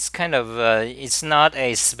 It's kind of it's not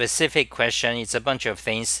a specific question. It's a bunch of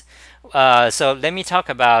things. So let me talk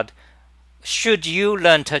about, should you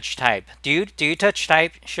learn touch type? Do you touch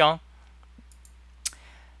type, Sean?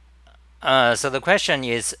 So the question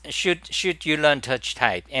is, should you learn touch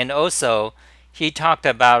type? And also, he talked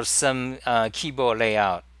about some keyboard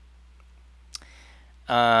layout.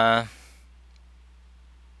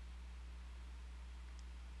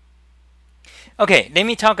 Okay, let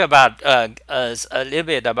me talk about a little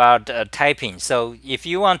bit about typing. So if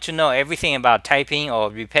you want to know everything about typing or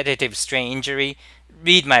repetitive strain injury,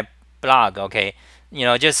 read my blog. Okay,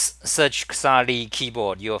 just search Xali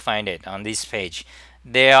keyboard. You'll find it on this page.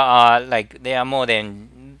 There are more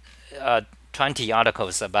than 20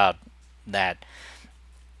 articles about that.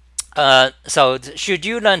 So should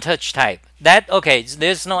you learn touch type? That okay,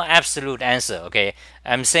 there's no absolute answer. Okay,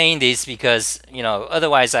 I'm saying this because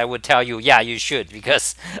otherwise I would tell you, yeah, you should,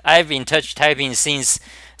 because I've been touch typing since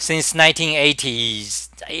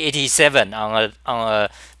 1987 on a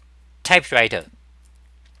typewriter,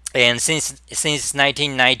 and since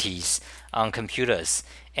 1990s on computers,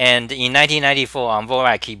 and in 1994 on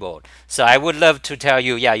Vorak keyboard. So I would love to tell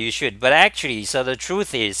you, yeah, you should, but actually, so the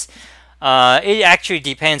truth is, it actually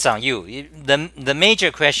depends on you. The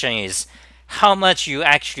major question is how much you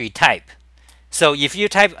actually type. So if you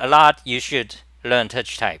type a lot, you should learn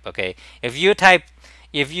touch type. Okay, if you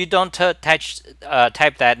don't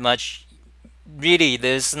type that much, really,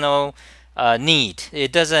 there's no need.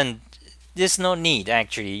 It doesn't. There's no need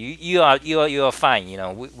actually. You are fine.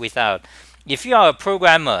 Without. If you are a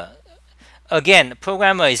programmer, again,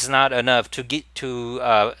 programmer is not enough to get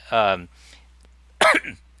to.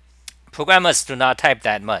 Programmers do not type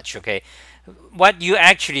that much. Okay, what you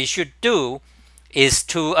actually should do is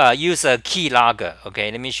to use a keylogger.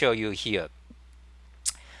 Okay, let me show you here.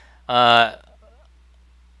 Uh,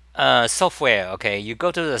 Software. Okay, you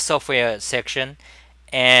go to the software section,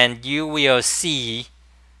 and you will see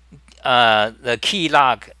the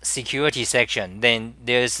keylog security section. Then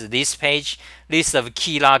there's this page, list of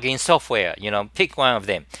keylogging software. Pick one of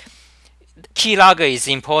them. Keylogger is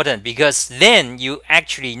important because then you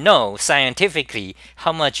actually know scientifically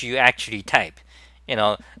how much you actually type.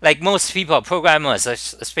 Like most people, programmers,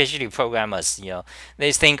 especially programmers,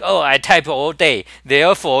 they think, oh, I type all day,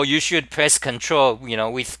 therefore you should press control,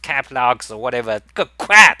 with cap locks or whatever.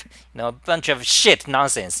 Crap, a bunch of shit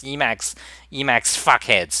nonsense. Emacs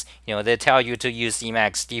fuckheads, they tell you to use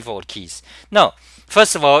Emacs default keys. No,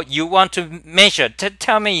 first of all, you want to measure.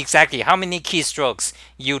 Tell me exactly how many keystrokes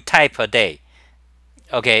you type a day.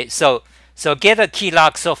 Okay, so get a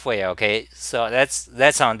keylog software. Okay, so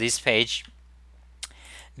that's on this page.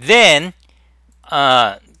 Then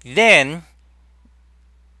uh, then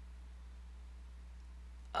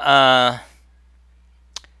uh,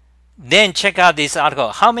 then check out this article.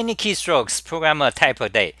 How many keystrokes programmer type a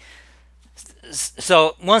day?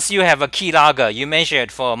 So once you have a keylogger, you measure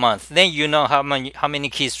it for a month, then you know how many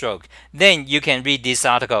keystrokes. Then you can read this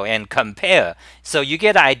article and compare. So you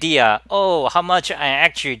get an idea. Oh, how much I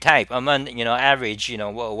actually type among average,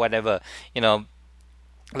 whatever.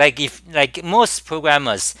 Like most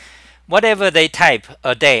programmers, whatever they type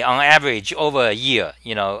a day on average over a year,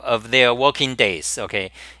 of their working days,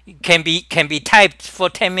 okay, can be typed for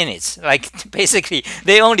 10 minutes. Like basically,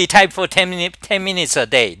 they only type for 10 minutes a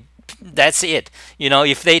day. That's it.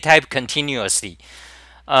 If they type continuously,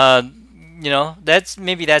 uh, that's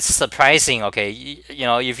surprising. Okay,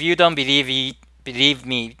 if you don't believe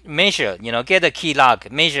me, measure. Get a key log,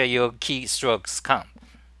 measure your keystrokes count.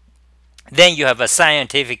 Then you have a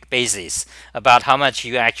scientific basis about how much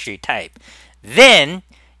you actually type. Then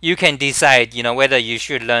you can decide, whether you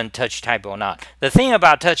should learn touch type or not. The thing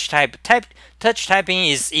about touch typing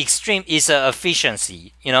is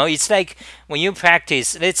efficiency. It's like when you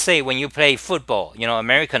practice. Let's say when you play football,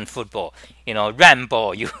 American football, ram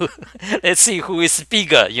ball. You let's see who is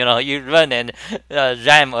bigger. You run and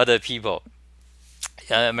ram other people.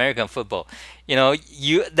 American football.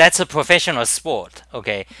 That's a professional sport.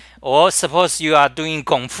 Okay, or suppose you are doing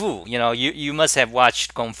kung fu. You must have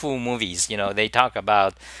watched kung fu movies. They talk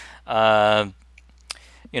about all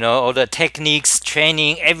the techniques,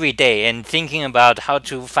 training every day, and thinking about how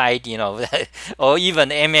to fight, or even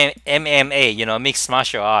MMA, mixed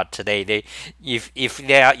martial art today.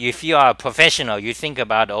 If you are a professional, you think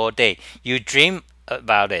about it all day. You dream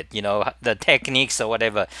about it, the techniques or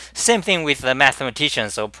whatever. Same thing with the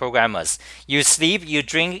mathematicians or programmers. You sleep, you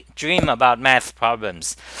dream about math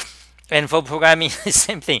problems, and for programming,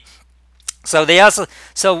 same thing. So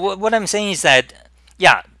what I'm saying is that,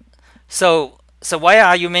 yeah. So why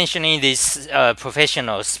are you mentioning this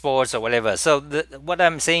professional sports or whatever? So what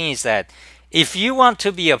I'm saying is that if you want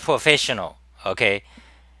to be a professional, okay,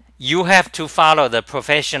 you have to follow the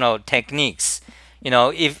professional techniques.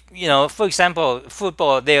 If for example,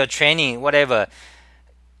 football, they are training whatever.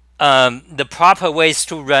 The proper ways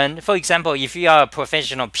to run. For example, if you are a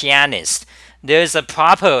professional pianist, there's a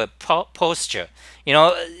proper posture.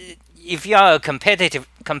 If you are a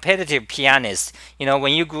competitive pianist,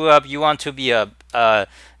 when you grew up, you want to be a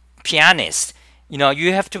pianist.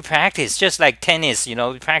 You have to practice, just like tennis.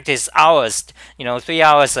 Practice hours. 3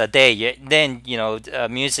 hours a day. Then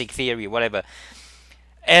music theory, whatever.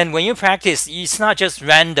 And when you practice, it's not just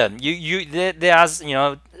random. There are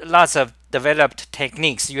lots of developed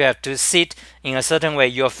techniques. You have to sit in a certain way.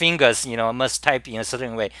 Your fingers must type in a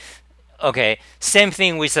certain way. Okay, same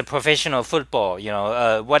thing with a professional football,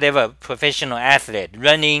 whatever professional athlete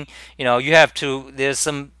running, you have to, there's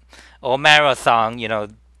some, or marathon,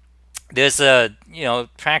 there's a,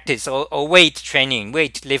 practice, or weight training,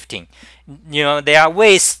 weight lifting. There are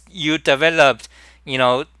ways you developed, you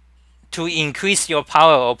know, to increase your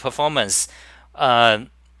power or performance, uh,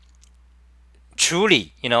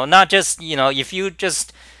 truly, not just, if you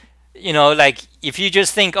just, like if you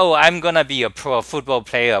just think, oh, I'm gonna be a pro football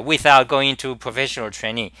player without going to professional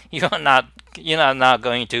training, you're not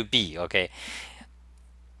going to be, okay.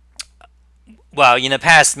 Well, in the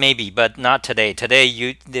past maybe, but not today.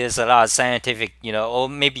 Today, there's a lot of scientific, or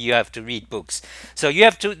maybe you have to read books. So you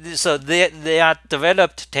have to. So there are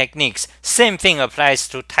developed techniques. Same thing applies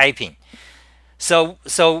to typing. So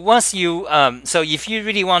once you so if you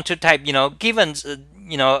really want to type, given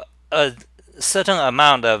a certain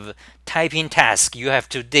amount of typing task you have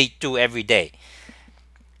to do every day.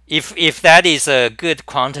 If that is a good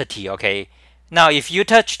quantity, okay. Now, if you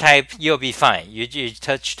touch type, you'll be fine. You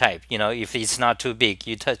touch type, if it's not too big,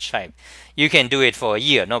 you touch type. You can do it for a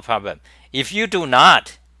year, no problem. If you do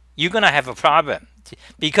not, you're gonna have a problem,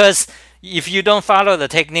 because if you don't follow the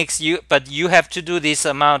techniques, but you have to do this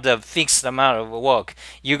amount of fixed amount of work,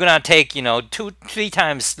 you're gonna take 2-3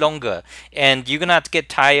 times longer, and you're gonna get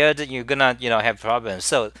tired. You're gonna have problems.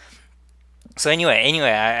 So anyway,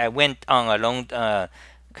 I went on a long,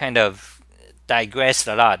 kind of digressed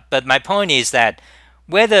a lot. But my point is that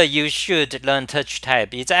whether you should learn touch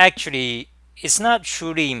type, it's not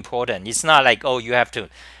truly important. It's not like, oh, you have to.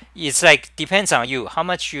 It's like, depends on you how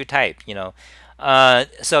much you type.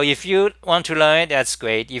 So if you want to learn it, that's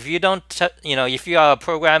great. If you don't, if you are a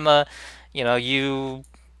programmer, you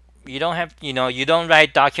don't have, you don't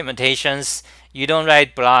write documentations, you don't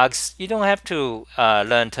write blogs, you don't have to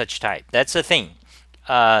learn touch type. That's the thing.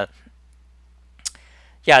 Uh,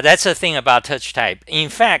 yeah, that's the thing about touch type. In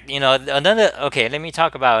fact, okay, let me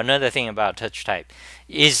talk about another thing about touch type,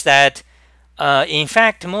 is that in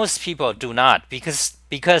fact most people do not, because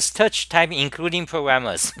touch type, including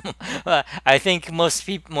programmers, I think most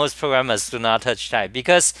programmers do not touch type,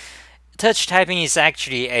 because touch typing is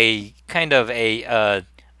actually a kind of a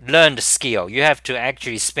learned skill. You have to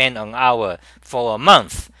actually spend an hour for a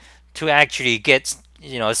month to actually get,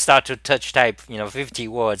 start to touch type, 50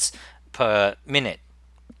 words per minute.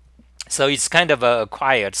 So it's kind of a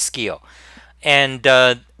acquired skill, and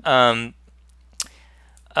um,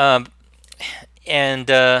 and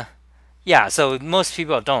yeah, so most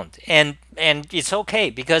people don't, and it's okay,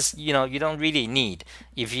 because you don't really need,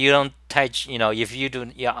 if you don't touch, if you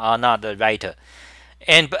are not a writer.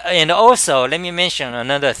 And also, let me mention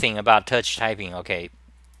another thing about touch typing. Okay,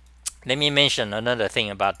 let me mention another thing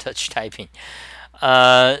about touch typing.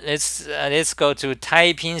 Let's go to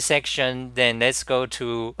typing section. Then let's go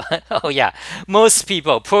to oh yeah, most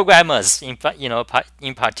people, programmers in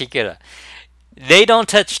particular, they don't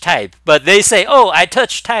touch type, but they say, oh, I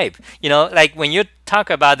touch type. Like when you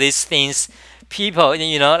talk about these things, people,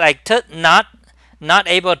 like not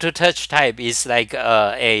able to touch type is like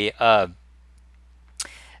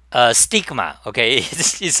stigma. Okay,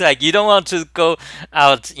 it's like you don't want to go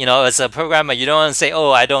out, as a programmer. You don't want to say,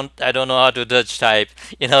 oh, I don't know how to touch type.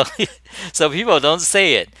 So people don't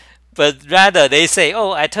say it, but rather they say,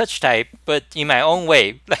 oh, I touch type, but in my own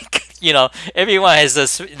way. Like, everyone has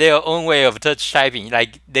their own way of touch typing.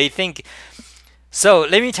 Like they think. So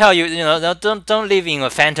let me tell you, don't live in a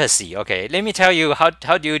fantasy. Okay, let me tell you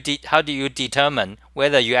how do you determine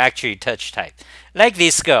whether you actually touch type. Like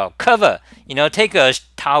this girl, cover, take a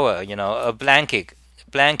towel, a blanket,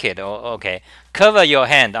 or okay, cover your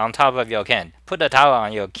hand on top of your hand, put a towel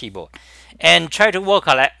on your keyboard, and try to work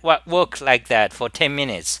like that for 10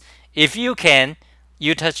 minutes. If you can,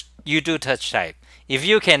 you do touch type. If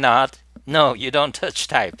you cannot, no, you don't touch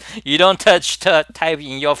type. You don't touch type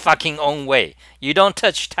in your fucking own way. You don't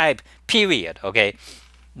touch type, period. Okay,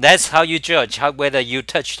 that's how you judge whether you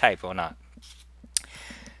touch type or not.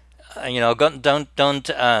 Don't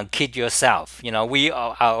kid yourself. We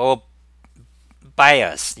are all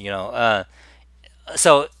biased.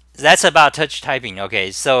 So that's about touch typing.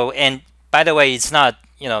 Okay, so, and by the way, it's not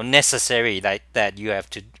necessary like that you have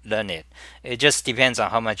to learn it. It just depends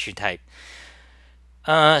on how much you type.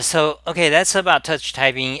 So okay, that's about touch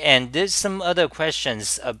typing, and there's some other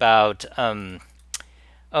questions about.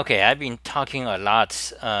 Okay, I've been talking a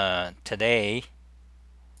lot today.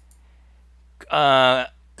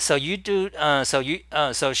 So you do.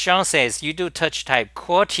 So Sean says you do touch type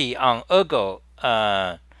QWERTY on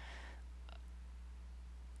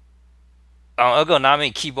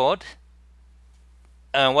ergonomic keyboard.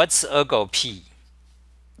 What's Ergo P?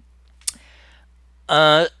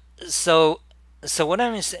 so what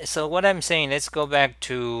I'm saying, let's go back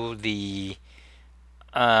to the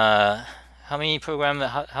uh, how many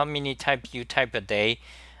how many type you type a day,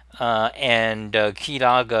 and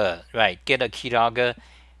keylogger, right? Get a keylogger,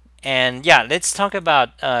 and yeah, let's talk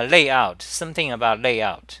about layout. Something about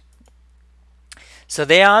layout. So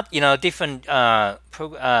there are, different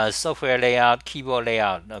software layout, keyboard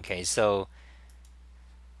layout. Okay, so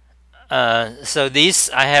this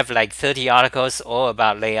I have like 30 articles all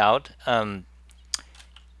about layout.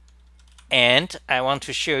 And I want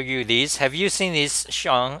to show you this. Have you seen this,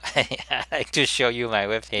 Sean? I like to show you my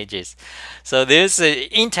web pages. So there's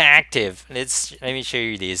interactive. Let me show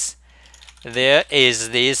you this. There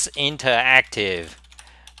is this interactive.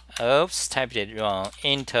 Oops, typed it wrong.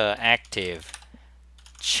 Interactive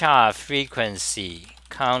chart frequency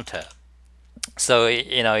counter. So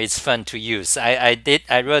it's fun to use. I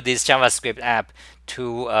wrote this JavaScript app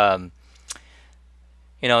to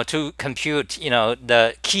to compute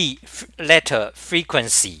the key letter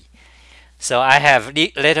frequency. So I have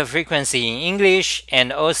letter frequency in English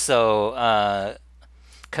and also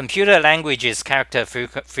computer languages character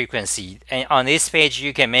frequency. And on this page,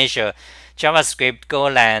 you can measure JavaScript,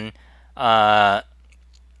 Golang,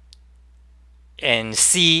 and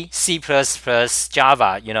C++,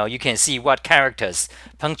 Java. You can see what characters,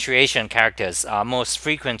 punctuation characters, are most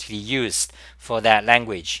frequently used for that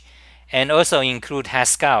language. And also include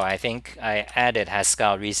Haskell. I think I added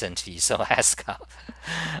Haskell recently. So Haskell.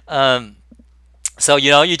 um, So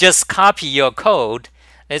you just copy your code.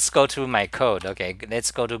 Let's go to my code. Okay,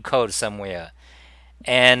 let's go to code somewhere,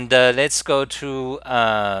 and let's go to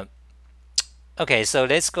okay. So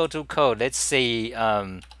let's go to code. Let's see.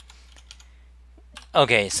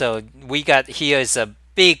 Okay, so we got here is a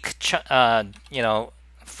big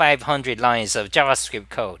 500 lines of JavaScript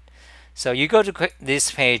code. So you go to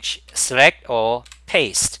this page, select or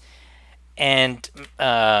paste, and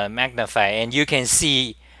magnify, and you can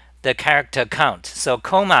see the character count. So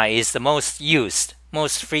comma is the most used,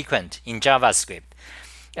 most frequent in JavaScript.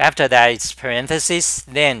 After that, it's parenthesis,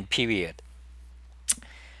 then period.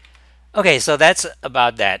 Okay, so that's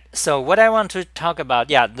about that. So what I want to talk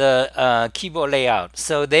about, yeah, the keyboard layout.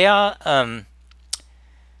 So they are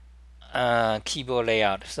keyboard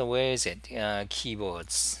layout. So where is it?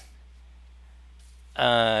 Keyboards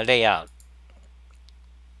layout.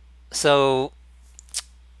 So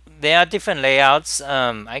there are different layouts.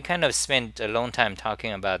 I kind of spent a long time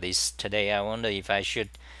talking about this today. I wonder if I should.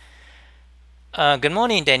 Good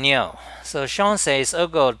morning, Danielle. So Sean says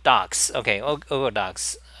Ergo Docs. Okay, Ergo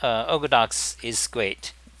Docs. Ergo Docs is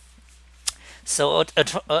great. So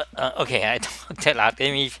okay, I talked a lot.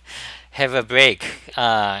 Let me have a break.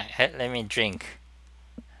 Let me drink.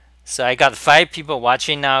 So I got 5 people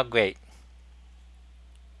watching now. Great.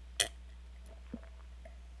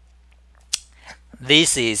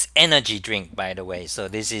 This is energy drink, by the way. So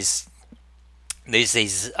this is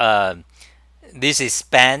banned.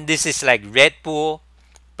 This is like Red Bull,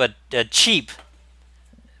 but cheap,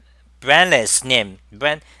 nameless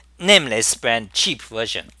brand, cheap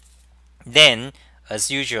version. Then,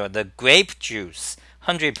 as usual, the grape juice,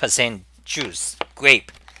 100%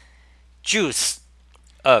 grape juice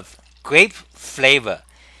of grape flavor.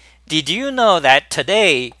 Did you know that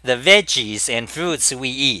today the veggies and fruits we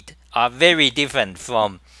eat are very different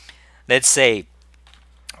from, let's say,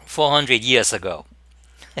 400 years ago?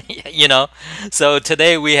 you know so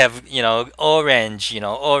today we have orange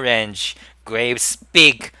grapes,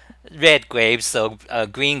 big red grapes, so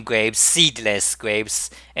green grapes, seedless grapes,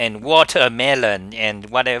 and watermelon and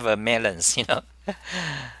whatever melons.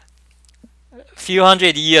 Few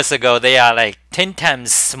hundred years ago they are like 10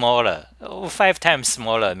 times smaller, or 5 times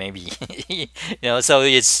smaller maybe. So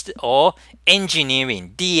it's all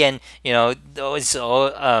engineering, it's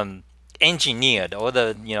all engineered. All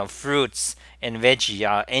the fruits and veggie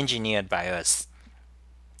are engineered by us.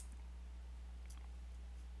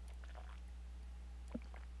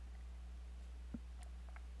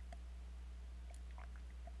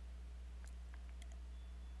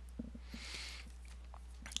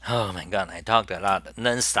 Oh my god, I talked a lot,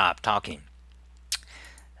 non-stop talking.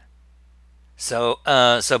 So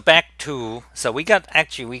back to, so we got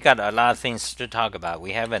a lot of things to talk about.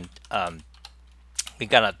 We haven't we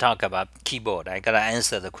gotta talk about keyboard. I gotta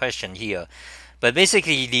answer the question here, but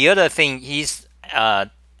basically the other thing he's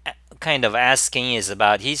kind of asking is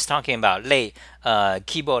about, he's talking about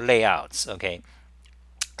keyboard layouts. Okay,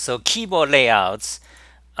 so keyboard layouts.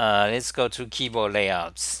 Let's go to keyboard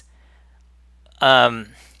layouts. Um,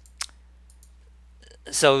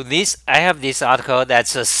 So this I have this article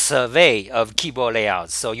that's a survey of keyboard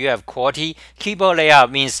layouts. So you have QWERTY. Keyboard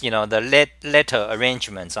layout means the letter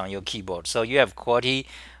arrangements on your keyboard. So you have QWERTY,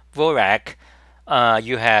 Dvorak,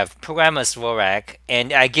 you have programmers Dvorak,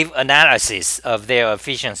 and I give analysis of their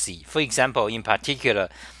efficiency. For example, in particular,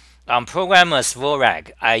 on programmers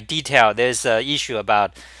Dvorak, I detail there's an issue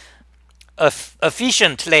about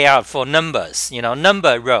efficient layout for numbers,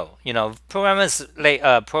 number row, programmers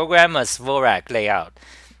Dvorak layout,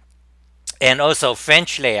 and also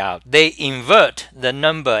French layout. They invert the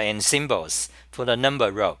number and symbols for the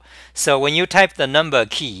number row. So when you type the number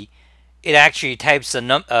key, it actually types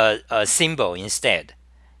a symbol instead.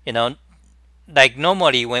 Like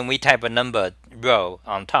normally when we type a number row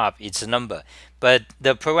on top, it's a number, but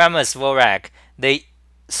the programmers Dvorak, they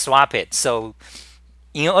swap it. So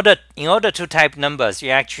in order to type numbers, you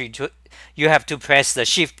have to press the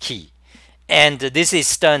shift key, and this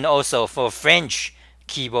is done also for French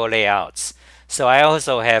keyboard layouts. So I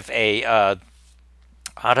also have a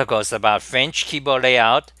articles about French keyboard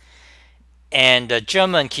layout and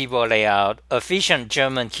German keyboard layout, efficient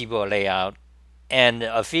German keyboard layout, and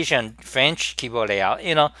efficient French keyboard layout,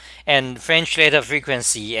 and French letter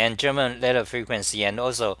frequency and German letter frequency, and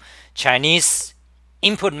also Chinese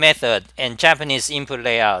input method and Japanese input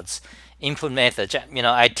layouts, input method.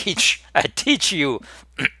 I teach you,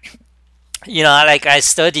 like I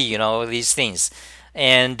study, these things,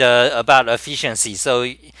 and about efficiency. So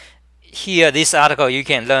here, this article, you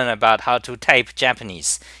can learn about how to type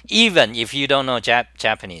Japanese, even if you don't know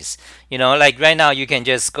Japanese. Like right now, you can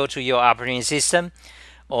just go to your operating system,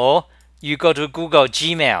 or you go to Google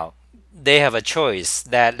Gmail. They have a choice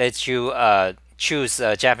that lets you choose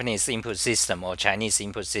a Japanese input system or Chinese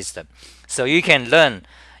input system. So you can learn,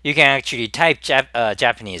 you can actually type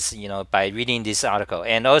Japanese, by reading this article.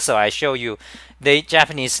 And also, I show you the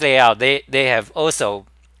Japanese layout. They have also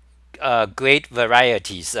great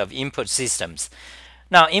varieties of input systems.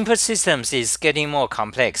 Now, input systems is getting more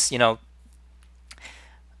complex. Yeah,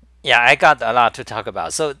 I got a lot to talk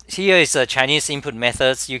about. So here is a Chinese input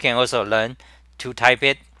methods. You can also learn to type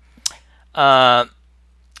it.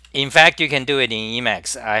 In fact, you can do it in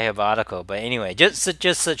Emacs. I have an article, but anyway, just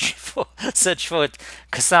search for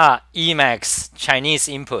Kasa Emacs Chinese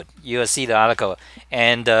input. You'll see the article,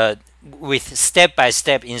 and with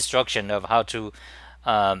step-by-step instruction of how to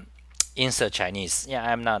insert Chinese. Yeah,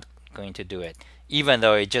 I'm not going to do it, even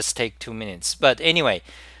though it just takes 2 minutes. But anyway,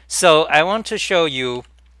 so I want to show you.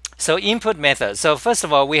 So input method. So first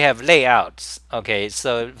of all, we have layouts. Okay,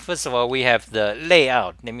 so first of all, we have the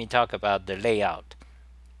layout. Let me talk about the layout.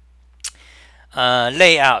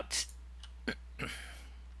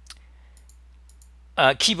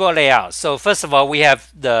 Keyboard layout. So first of all, we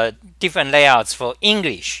have the different layouts for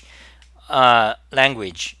English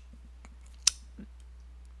language.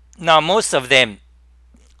 Now, most of them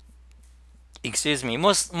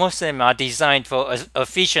of them are designed for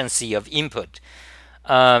efficiency of input.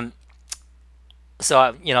 So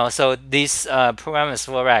these programmers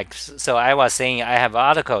Dvorak. So I was saying I have an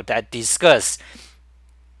article that discuss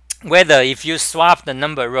whether if you swap the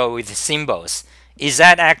number row with symbols, is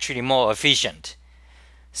that actually more efficient?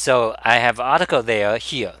 So I have an article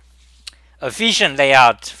here. Efficient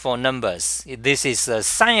layout for numbers. This is a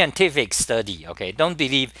scientific study. Okay, don't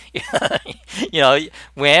believe.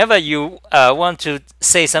 Whenever you want to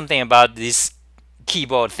say something about this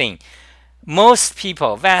keyboard thing, most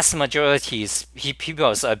people, vast majorities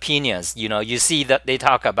people's opinions. You see that they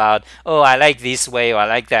talk about, oh, I like this way or I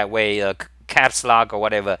like that way, caps lock or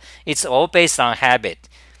whatever. It's all based on habit.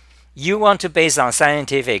 You want to base on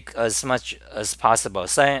scientific as much as possible,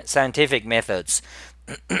 scientific methods.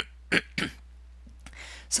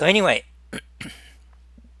 So anyway,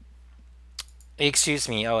 excuse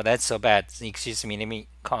me. Oh, that's so bad. Excuse me. Let me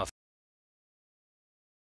cough.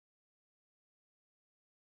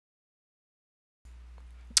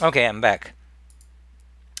 Okay, I'm back.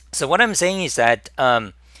 So what I'm saying is that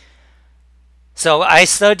so I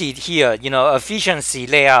studied here, efficiency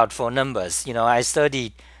layout for numbers. I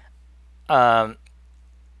studied oh,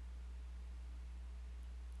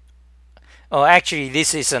 actually,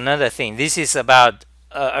 this is another thing. This is about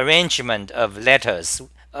arrangement of letters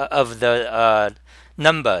of the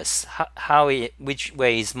numbers, which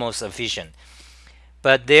way is most efficient.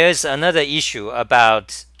 But there's another issue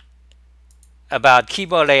about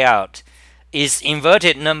keyboard layout. Is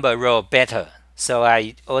inverted number row better? So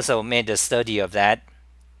I also made a study of that.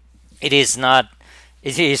 It is not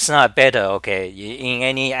better, okay, in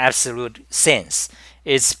any absolute sense.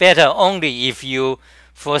 It's better only if you,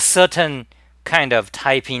 for certain kind of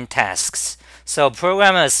typing tasks. So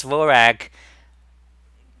programmers Dvorak,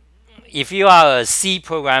 if you are a C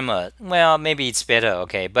programmer, well, maybe it's better,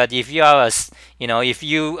 okay. But if you are if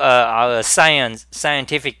you are a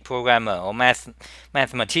scientific programmer or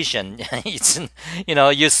mathematician, it's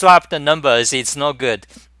you swap the numbers, it's no good.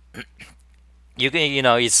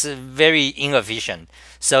 It's very inefficient.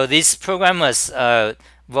 So this programmer's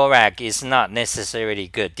Vorak is not necessarily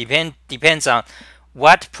good. Depends on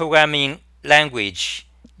what programming language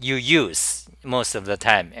you use most of the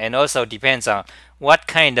time, and also depends on what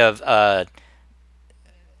kind of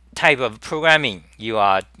type of programming you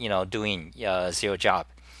are doing as your job.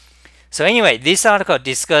 So anyway, this article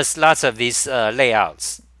discussed lots of these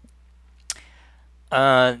layouts.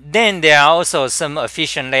 Then there are also some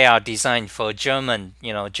efficient layout designed for German,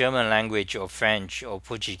 German language or French or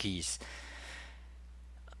Portuguese.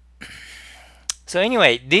 So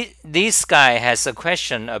anyway, this guy has a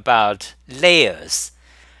question about layers.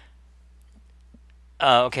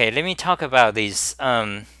 Okay, let me talk about these.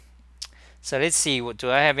 So let's see. Do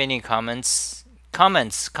I have any comments?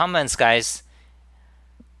 Comments, guys.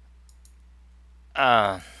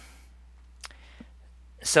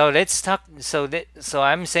 So let's talk. So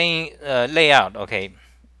I'm saying layout. Okay.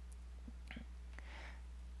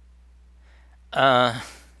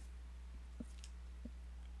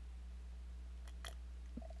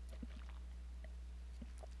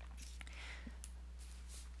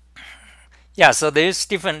 Yeah. So there's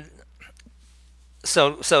different.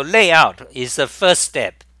 So layout is the first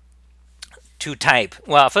step to type.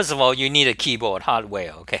 Well, first of all, you need a keyboard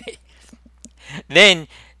hardware. Okay. then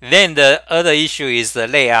the other issue is the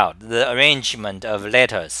layout, the arrangement of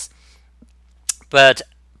letters. But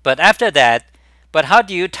after that, but how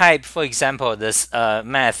do you type, for example, this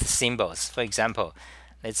math symbols? For example,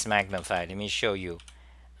 let's magnify. Let me show you.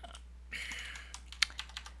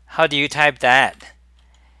 How do you type that?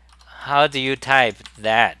 How do you type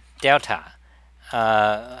that? Delta.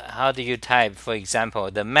 How do you type, for example,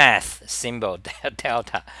 the math symbol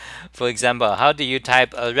delta? For example, how do you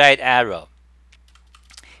type a right arrow?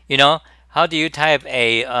 How do you type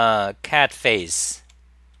a cat face?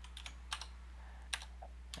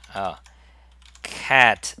 Oh,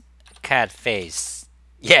 cat face.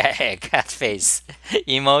 Yeah, cat face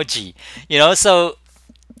emoji. So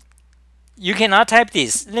you cannot type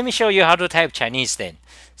this. Let me show you how to type Chinese then.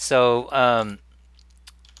 So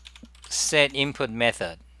set input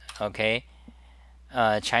method. Okay,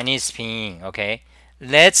 Chinese pinyin. Okay,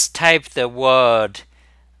 let's type the word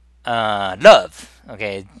love.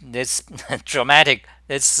 Okay, that's dramatic.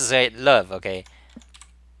 Let's say love. Okay,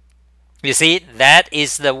 you see that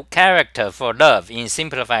is the character for love in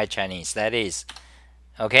simplified Chinese. That is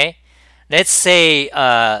okay. Let's say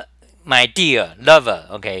my dear lover.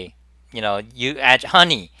 Okay, you add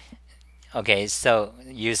honey. Okay, so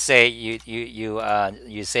you say you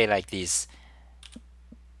say like this.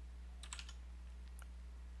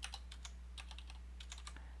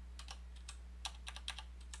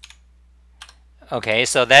 Okay,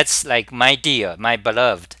 so that's like my dear, my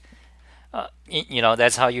beloved.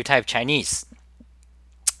 That's how you type Chinese.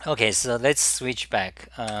 Okay, so let's switch back.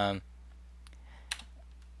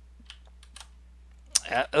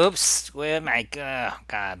 Oops, where my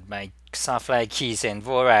God, my software keys and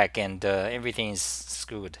Vorak and everything is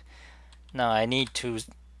screwed. Now I need to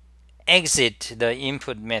exit the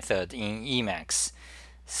input method in Emacs.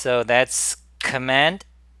 So that's Command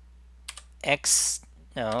X.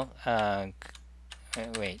 No,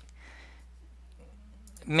 wait.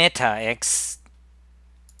 Meta X.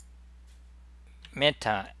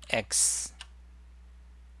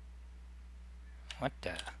 What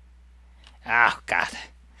the? Oh God.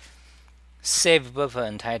 Save buffer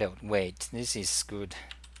untitled. Wait, this is screwed.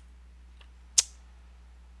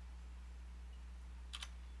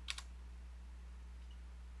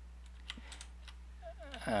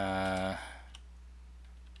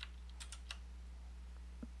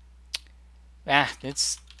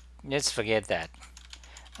 Let's forget that.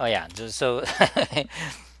 Oh yeah, so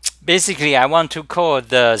basically I want to call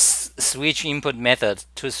the switch input method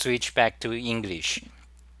to switch back to English.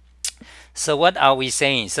 So what are we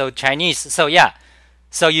saying? So Chinese. So yeah.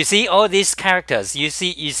 So you see all these characters. You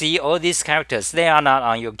see all these characters. They are not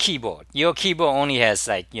on your keyboard. Your keyboard only has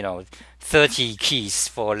 30 keys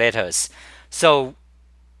for letters. So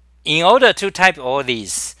in order to type all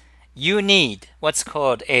these, you need what's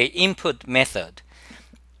called a input method.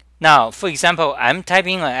 Now, for example, I'm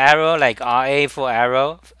typing an arrow like RA for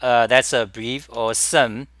arrow. That's a brief or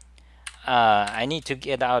sum. I need to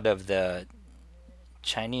get out of the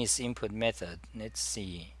Chinese input method. Let's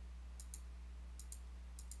see.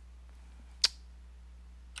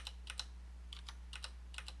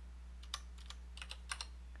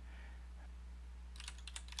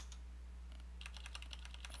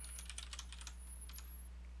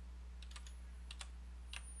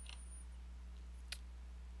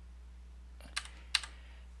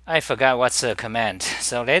 I forgot what's the command.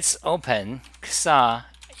 So let's open XA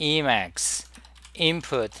Emacs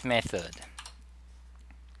input method.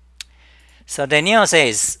 So Danielle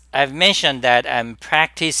says, I've mentioned that I'm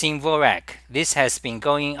practicing Vorak. This has been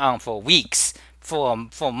going on for weeks, for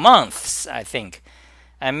months, I think.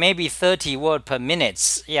 And maybe 30 words per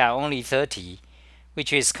minute. Yeah, only 30,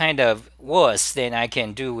 which is kind of worse than I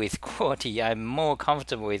can do with QWERTY. I'm more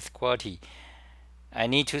comfortable with QWERTY. I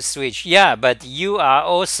need to switch. Yeah, but you are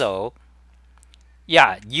also,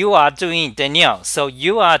 yeah, you are doing Danielle. So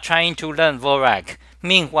you are trying to learn Vorak.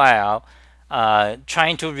 Meanwhile,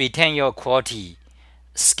 trying to retain your QWERTY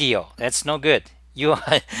skill. That's no good. You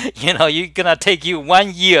are, you're gonna take you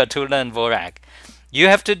 1 year to learn Vorak. You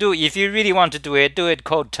have to do, if you really want to do it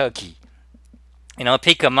cold turkey.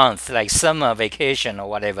 Pick a month, like summer vacation or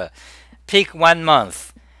whatever. Pick 1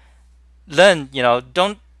 month. Learn,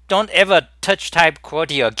 don't ever touch type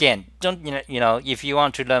QWERTY again. Don't, if you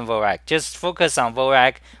want to learn Vorak, just focus on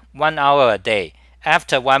Vorak 1 hour a day.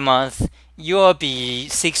 After 1 month, you'll be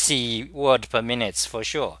 60 words per minute for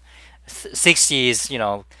sure. 60 is,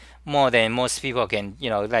 more than most people can,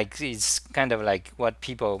 like it's kind of like what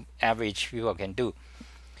average people can do.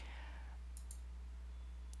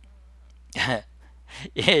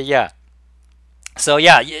 Yeah. So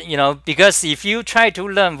yeah, because if you try to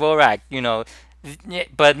learn Vorak,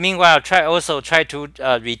 but meanwhile also try to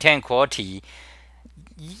retain QWERTY,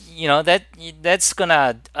 that's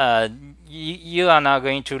gonna you are not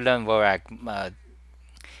going to learn Vorak.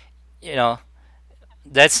 You know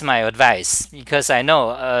that's my advice because I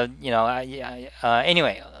know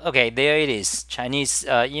anyway. Okay, there it is. Chinese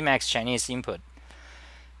Emacs Chinese input.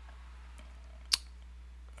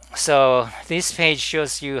 So this page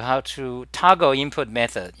shows you how to toggle input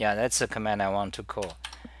method. Yeah, that's the command I want to call.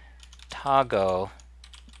 Toggle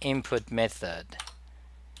input method.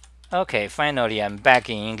 Okay, finally I'm back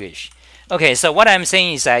in English. Okay, so what I'm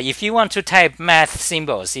saying is that if you want to type math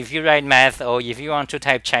symbols, if you write math, or if you want to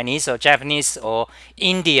type Chinese or Japanese or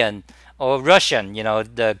Indian or Russian,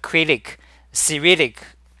 the Cyrillic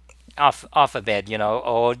alphabet,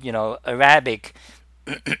 or Arabic,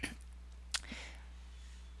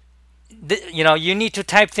 you need to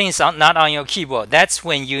type things not on your keyboard. That's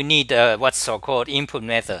when you need what's so-called input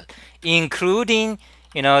method, including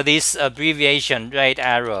this abbreviation, right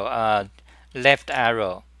arrow, left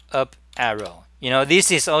arrow, up arrow.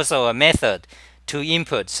 This is also a method to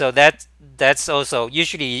input. So that's also,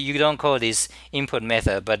 usually you don't call this input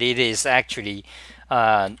method, but it is actually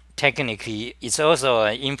technically it's also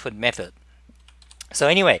an input method. So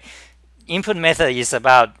anyway, input method is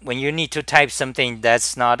about when you need to type something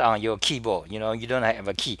that's not on your keyboard. You don't have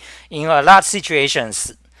a key. In a lot of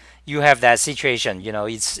situations, you have that situation.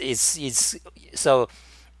 It's so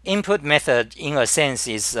input method in a sense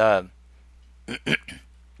is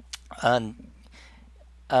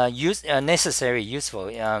necessary,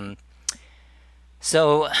 useful.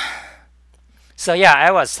 So yeah,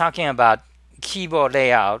 I was talking about keyboard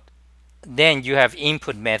layout. Then you have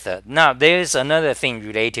input method. Now there is another thing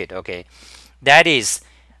related. Okay, that is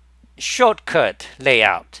shortcut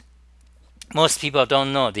layout. Most people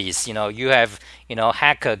don't know this. You have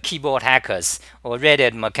keyboard hackers or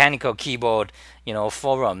Reddit mechanical keyboard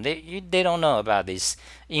forum. They don't know about this,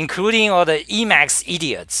 including all the Emacs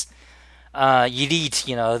idiots, elite.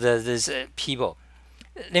 These people.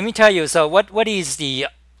 Let me tell you. So what is the?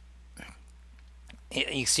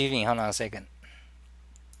 Excuse me. Hold on a second.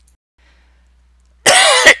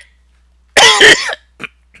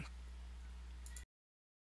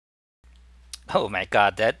 Oh my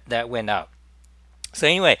God, that went out. So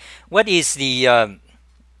anyway, what is the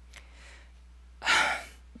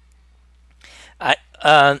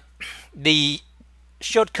the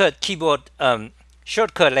shortcut keyboard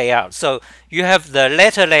shortcut layout? So you have the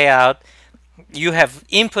letter layout, you have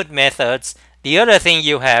input methods. The other thing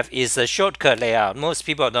you have is the shortcut layout. Most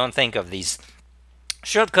people don't think of these.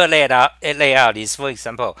 Shortcut layout is, for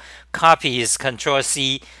example, copy is Control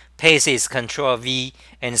C, paste is Control V,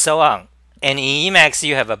 and so on. And in Emacs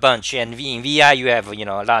you have a bunch, and in VI you have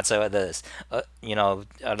lots of others, a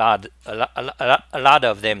lot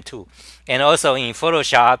of them too, and also in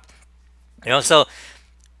Photoshop, so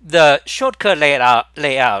the shortcut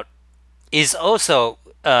layout is also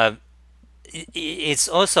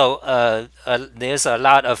there's a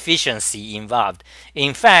lot of efficiency involved.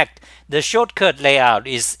 In fact, the shortcut layout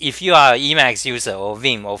is, if you are an Emacs user or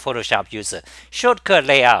Vim or Photoshop user, shortcut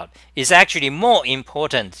layout is actually more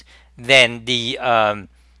important than the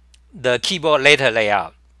keyboard letter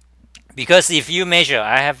layout. Because if you measure,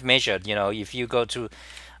 I have measured, if you go to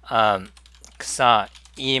XA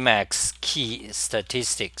Emacs key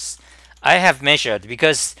statistics, I have measured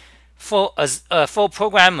because for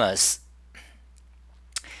programmers,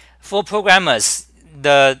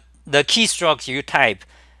 the keystrokes you type,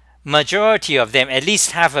 majority of them, at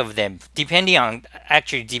least half of them, depending on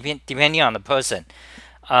the person,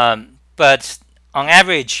 but on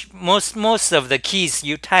average, most of the keys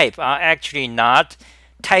you type are actually not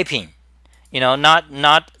typing. Not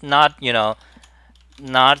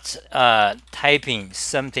typing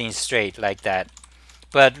something straight like that,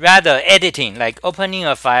 but rather editing, like opening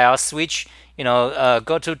a file, switch,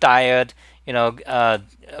 go to diode,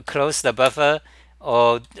 close the buffer,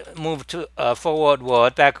 or move to forward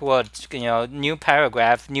word, backward, new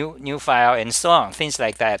paragraph, new file, and so on. Things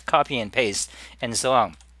like that. Copy and paste, and so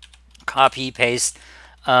on. Copy, paste,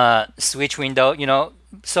 switch window.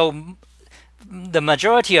 So the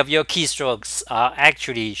majority of your keystrokes are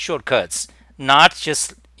actually shortcuts, not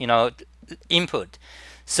just input.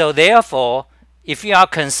 So therefore, if you are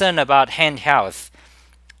concerned about hand health,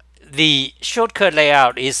 the shortcut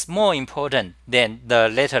layout is more important than the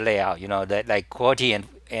letter layout. Like QWERTY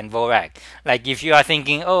and Vorak. Like if you are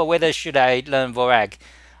thinking, oh, whether should I learn Vorak,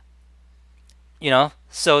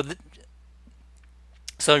 so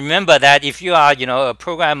so remember that if you are a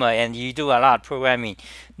programmer and you do a lot of programming,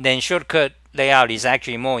 then shortcut layout is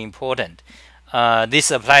actually more important.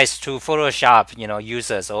 This applies to Photoshop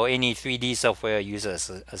users, or any 3D software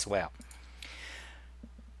users as well.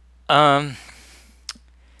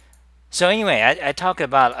 So anyway, I talk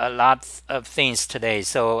about a lot of things today.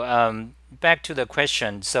 So back to the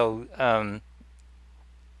question. So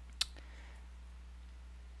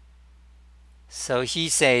he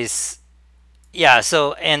says, yeah.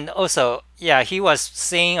 So, and also, yeah, he was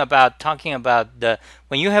talking about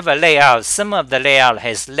when you have a layout, some of the layout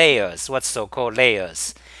has layers, what's so-called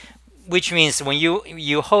layers, which means when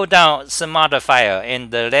you hold down some modifier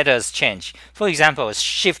and the letters change. For example,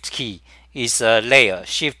 shift key is a layer.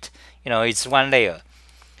 Shift, it's one layer.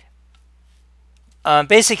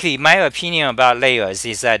 Basically, my opinion about layers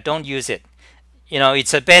is that don't use it.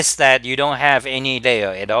 It's the best that you don't have any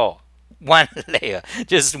layer at all. One layer,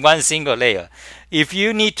 just one single layer. If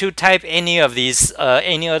you need to type any of these,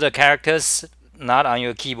 any other characters not on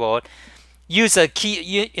your keyboard, use a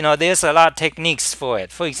key. There's a lot of techniques for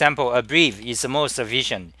it. For example, abbrev is the most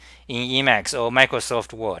efficient in Emacs or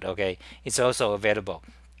Microsoft Word. Okay, it's also available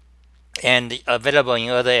and available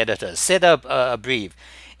in other editors. Set up abbrev,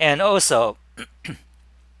 and also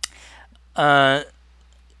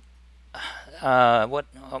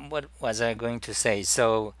what was I going to say?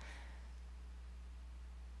 So.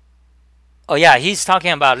 Oh yeah, he's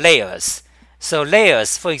talking about layers. So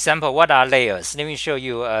layers, for example, what are layers? Let me show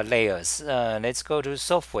you layers. Let's go to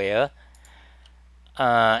software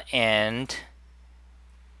and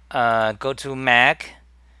go to Mac.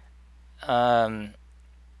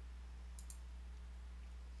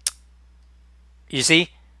 You see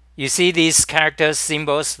these characters,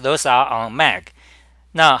 symbols, those are on Mac.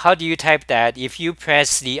 Now, how do you type that? If you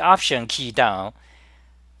press the Option key down,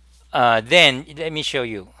 then let me show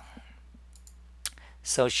you.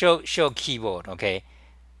 So show keyboard, okay.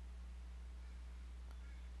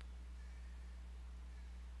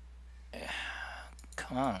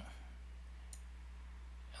 Come on,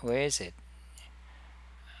 where is it?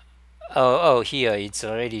 Oh, here, it's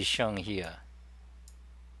already shown here.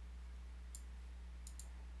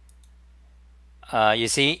 You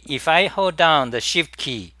see, if I hold down the Shift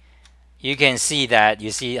key, you can see that. You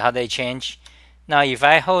see how they change. Now, if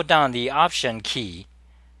I hold down the Option key,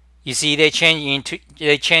 you see they change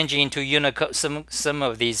into Unicode. Some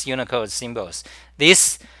of these Unicode symbols.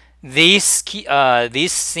 These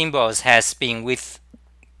symbols has been with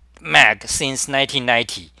Mac since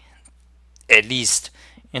 1990, at least.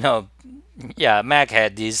 Yeah, Mac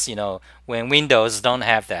had this. When Windows don't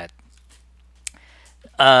have that.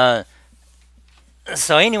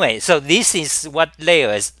 So anyway, so this is what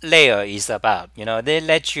layer is about. They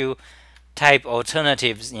let you type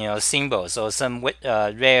alternative symbols or some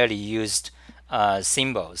rarely used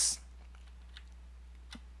symbols.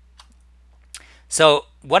 So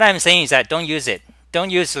what I'm saying is that don't use it. Don't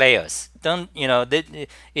use layers. Don't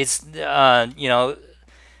it's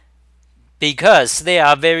because they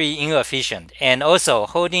are very inefficient, and also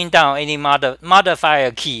holding down any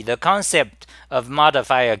modifier key. The concept of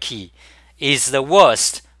modifier key is the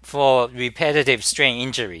worst for repetitive strain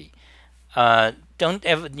injury. Don't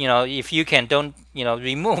ever, if you can, don't,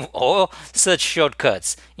 remove all such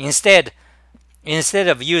shortcuts. Instead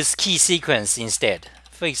of use key sequence instead.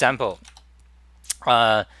 For example,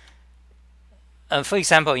 in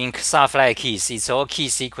Softlight Keys, it's all key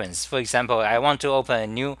sequence. For example, I want to open a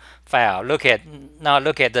new file. Look at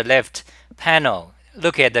the left panel.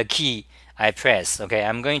 look at the key I press. Okay,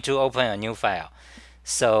 I'm going to open a new file.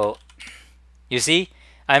 So you see,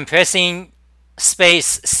 I'm pressing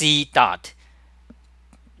space C dot.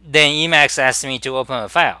 Then Emacs asks me to open a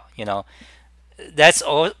file. That's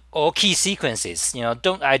all key sequences.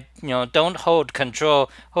 Don't hold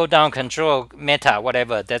down control meta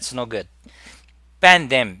whatever. That's no good. Ban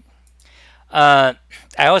them. I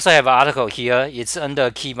also have an article here. It's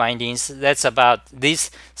under key bindings. That's about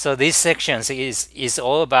this. So this section is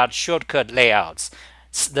all about shortcut layouts,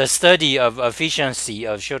 the study of efficiency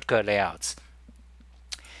of shortcut layouts.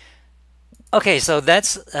 Okay, so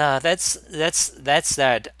that's that.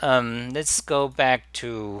 Let's go back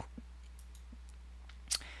to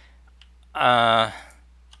uh,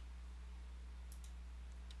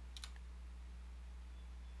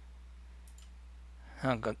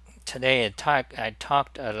 today I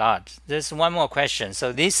talked a lot. There's one more question.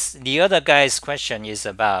 So the other guy's question is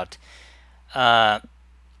about.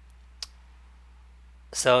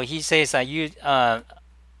 So he says, "Are you?"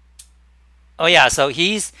 Oh yeah. So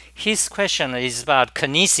his question is about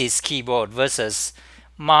Kinesis keyboard versus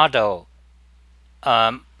model.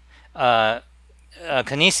 Um,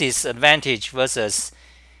 Kinesis advantage versus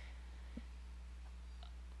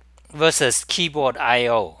keyboard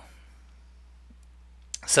I/O.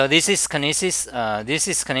 So this is Kinesis. This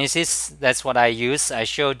is Kinesis. That's what I use. I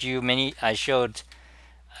showed my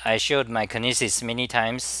Kinesis many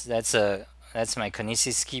times. That's my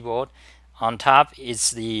Kinesis keyboard. On top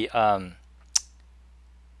is it's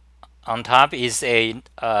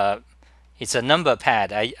a number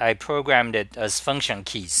pad. I programmed it as function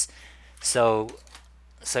keys. So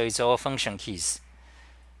it's all function keys.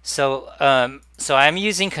 So I'm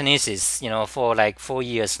using Kinesis, for like 4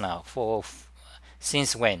 years now.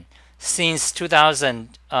 Since when? Since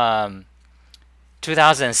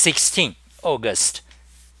 2016 August.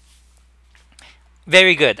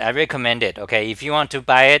 Very good. I recommend it. Okay, if you want to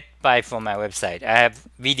buy it, buy from my website. I have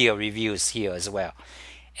video reviews here as well.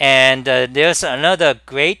 And there's another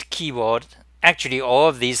great keyboard. Actually, all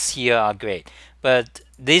of these here are great, but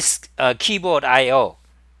this keyboard I/O,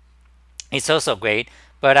 it's also great.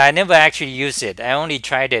 But I never actually used it. I only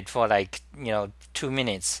tried it for like 2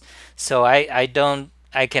 minutes. So I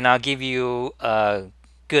cannot give you a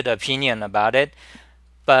good opinion about it.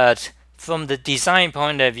 But from the design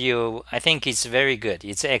point of view, I think it's very good.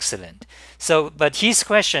 It's excellent. So, but his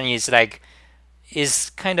question is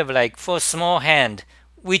kind of like, for small hand,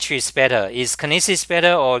 which is better? Is Kinesis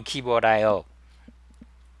better or keyboard I/O?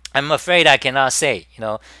 I'm afraid I cannot say.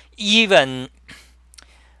 Even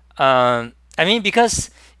I mean,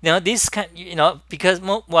 because this kind, because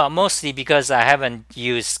mostly because I haven't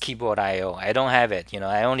used keyboard I/O. I don't have it.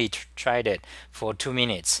 I only tried it for 2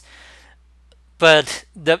 minutes. But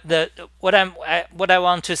what I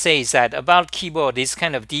want to say is that about keyboard, these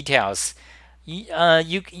kind of details,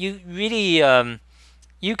 you really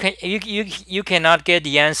you cannot get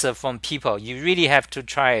the answer from people. You really have to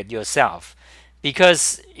try it yourself,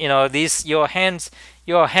 because this your hand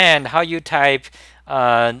how you type,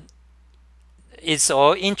 it's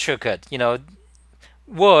all intricate.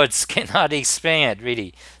 Words cannot explain it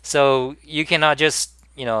really. So you cannot just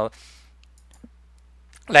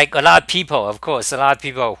like a lot of people, of course, a lot of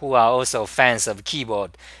people who are also fans of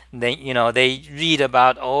keyboard, they read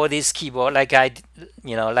about all this keyboard like I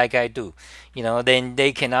do. Then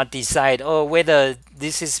they cannot decide, oh, whether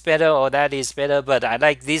this is better or that is better, but I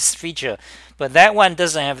like this feature, but that one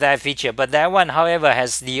doesn't have that feature, but that one, however,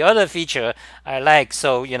 has the other feature I like.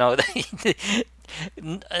 So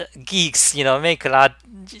geeks make a lot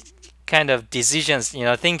kind of decisions,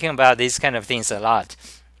 thinking about these kind of things a lot,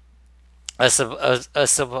 as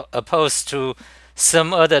opposed to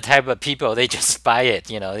some other type of people. They just buy it.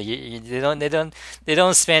 They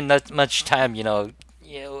don't spend that much time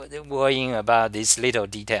worrying about these little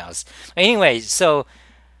details. Anyway, so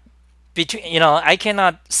between I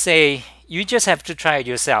cannot say. You just have to try it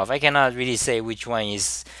yourself. I cannot really say which one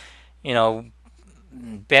is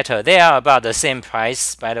better. They are about the same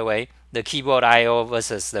price, by the way, the keyboard I/O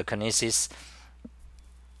versus the Kinesis.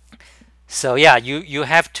 So yeah, you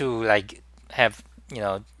have to like have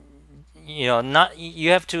not you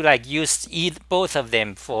have to like use both of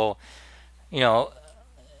them for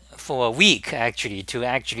for a week, actually, to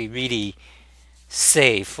actually really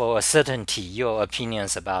say for a certainty your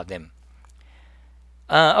opinions about them.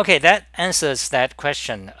 Okay, that answers that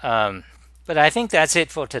question. But I think that's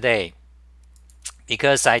it for today,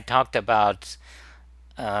 because I talked about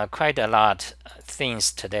quite a lot of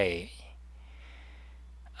things today.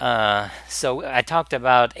 So I talked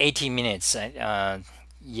about 80 minutes.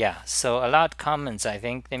 Yeah, so a lot of comments, I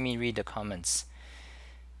think. Let me read the comments.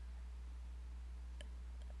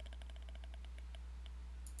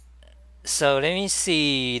 So let me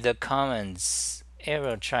see the comments.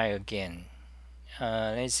 Error, try again.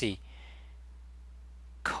 Let's see.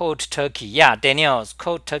 Cold turkey. Yeah, Daniel's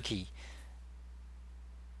cold turkey.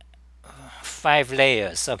 5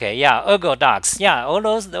 layers. Okay, yeah, ergodox. Yeah, all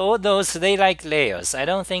those, they like layers. I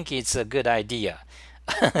don't think it's a good idea.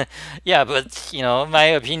 Yeah, but my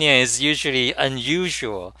opinion is usually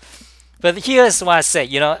unusual. But here's what I say.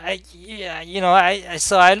 Yeah,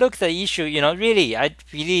 so I look the issue. Really, I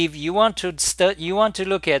believe you want to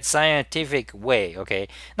look at scientific way. Okay.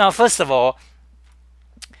 Now, first of all,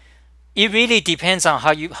 it really depends on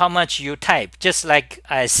how much you type. Just like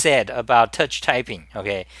I said about touch typing.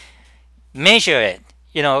 Okay, measure it.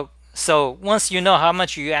 So once you know how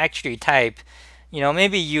much you actually type,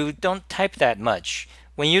 maybe you don't type that much.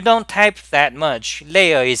 When you don't type that much,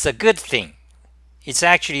 layer is a good thing. It's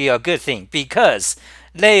actually a good thing because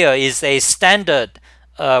layer is a standard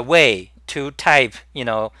way to type,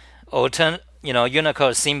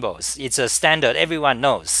 Unicode symbols. It's a standard everyone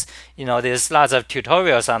knows. There's lots of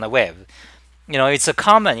tutorials on the web. It's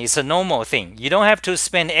a normal thing. You don't have to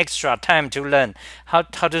spend extra time to learn how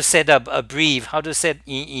to set up a brief, how to set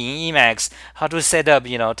in Emacs, how to set up,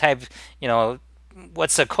 type,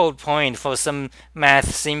 what's a code point for some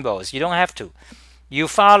math symbols. You don't have to. You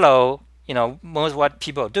follow, most what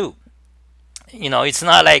people do. It's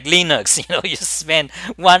not like Linux. You spend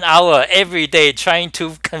 1 hour every day trying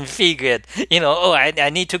to configure it. Oh, I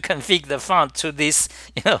need to configure the font to this.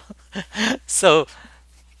 So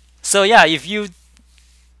so yeah, if you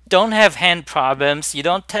don't have hand problems, you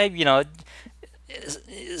don't type,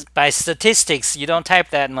 by statistics, you don't type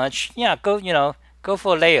that much. Yeah, go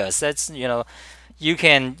for layers. That's, you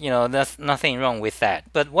can, nothing wrong with that.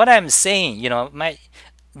 But what I'm saying,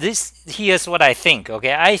 here's what I think.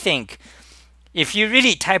 Okay, I think if you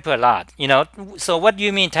really type a lot, so what do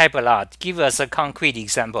you mean type a lot? Give us a concrete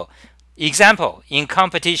example. Example, in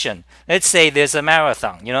competition, let's say there's a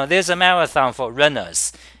marathon. There's a marathon for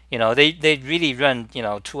runners. They really run,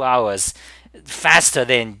 2 hours faster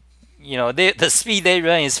than, the speed they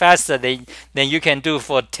run is faster than you can do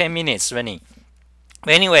for 10 minutes running.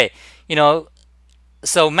 But anyway,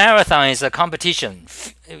 so marathon is a competition,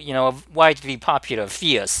 widely popular,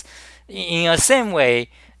 fierce. In the same way,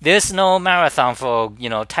 there's no marathon for,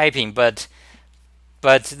 typing, but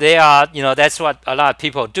they are, that's what a lot of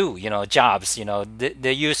people do, jobs.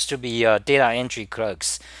 There used to be data entry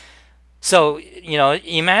clerks. So,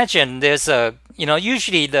 imagine there's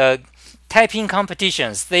usually the typing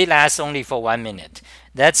competitions, they last only for 1 minute.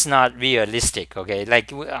 That's not realistic. Okay,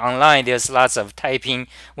 like online, there's lots of typing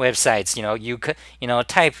websites.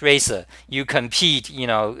 Type racer, you compete.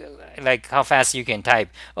 Like how fast you can type.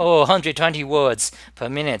 Oh, 120 words per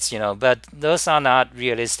minute. But those are not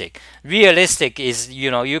realistic. Realistic is,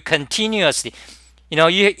 you continuously,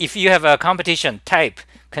 if you have a competition, type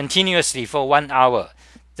continuously for 1 hour.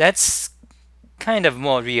 That's kind of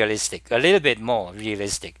more realistic, a little bit more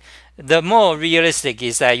realistic. The more realistic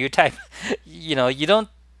is that you type, you don't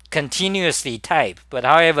continuously type, but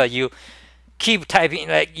however, you keep typing.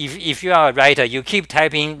 Like if you are a writer, you keep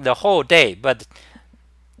typing the whole day, but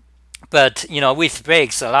with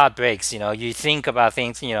breaks, a lot of breaks. You think about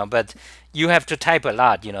things, but you have to type a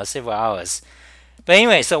lot, several hours. But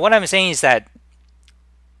anyway, so what I'm saying is that,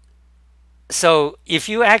 so if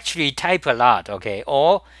you actually type a lot, okay,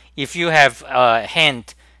 or if you have a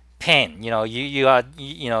hand pen,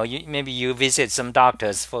 maybe you visit some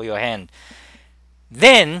doctors for your hand,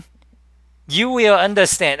 then you will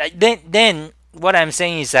understand. Then what I'm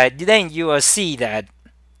saying is that then you will see that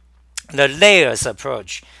the layers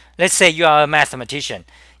approach. Let's say you are a mathematician.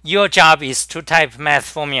 Your job is to type math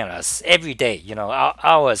formulas every day,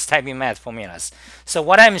 hours typing math formulas. So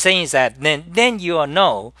what I'm saying is that then you will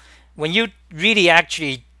know when you really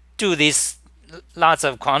actually do this lots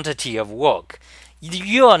of quantity of work,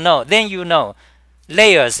 you'll know. Then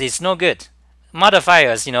layers is no good.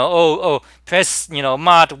 Modifiers, press,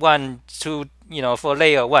 mod 1 to, for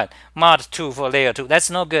layer 1, mod 2 for layer 2. That's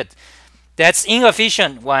no good. That's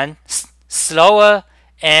inefficient one, slower,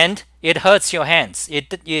 and it hurts your hands.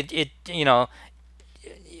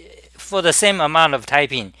 For the same amount of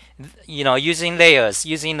typing, using layers,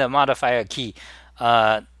 using the modifier key,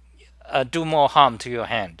 do more harm to your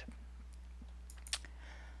hand.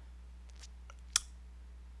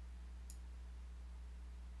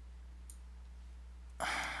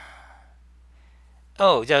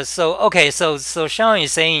 Oh, just so okay. So Sean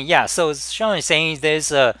is saying, yeah. So Sean is saying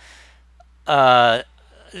there's uh,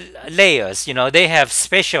 layers. They have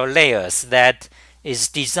special layers that is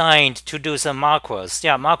designed to do some macros.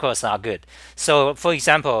 Yeah, macros are good. So for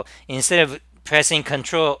example, instead of pressing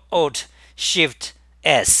Control Alt Shift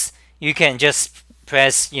S, you can just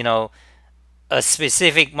press, a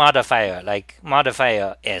specific modifier like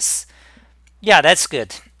modifier S. Yeah, that's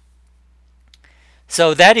good.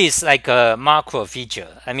 So that is like a macro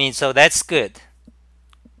feature. I mean, so that's good.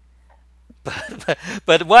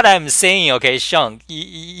 But what I'm saying, okay, Sean,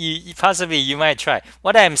 possibly you might try.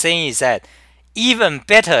 What I'm saying is that even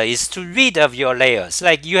better is to read of your layers.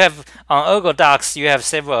 Like you have on ErgoDocs, you have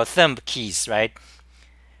several thumb keys, right?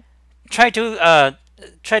 Try to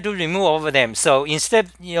remove over them. So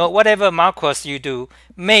instead, whatever macros you do,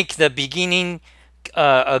 make the beginning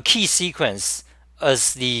a key sequence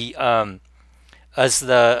as the as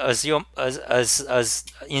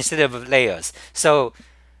instead of layers. So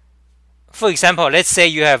for example, let's say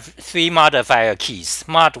you have three modifier keys,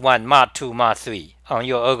 mod 1, mod 2, mod 3 on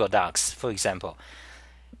your ErgoDocs, for example.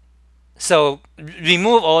 So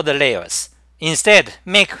remove all the layers. Instead,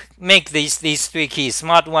 make these three keys,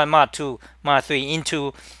 mod 1, mod 2, mod 3,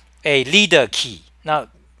 into a leader key. Now,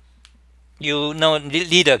 you know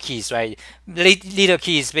leader keys, right? Leader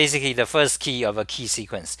key is basically the first key of a key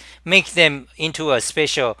sequence. Make them into a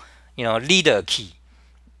special, leader key.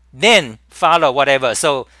 Then follow whatever.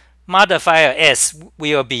 So modifier S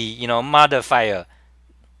will be, modifier,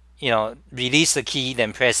 release the key,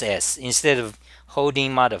 then press S instead of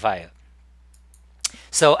holding modifier.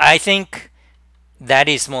 So I think that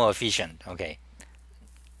is more efficient. Okay.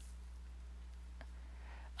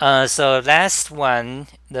 So last one,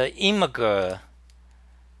 the Imager.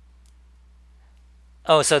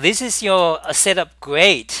 Oh, so this is your setup.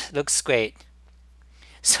 Great, looks great.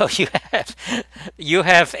 So you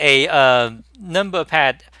have a number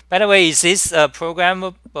pad. By the way, is this a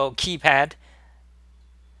programmable keypad?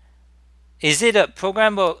 Is it a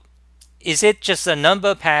programmable? Is it just a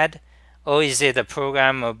number pad, or is it a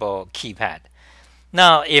programmable keypad?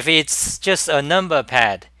 Now, if it's just a number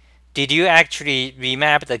pad, did you actually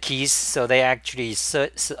remap the keys so they actually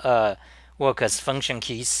work as function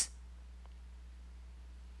keys?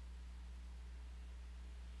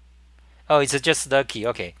 Oh, it's just the key.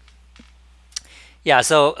 Okay. Yeah.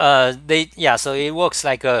 So so it works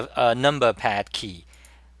like a number pad key.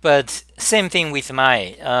 But same thing with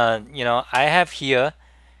my. I have here.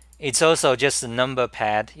 It's also just a number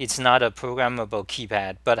pad. It's not a programmable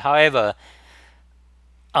keypad. But however,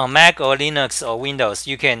 on Mac or Linux or Windows,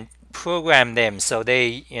 you can program them so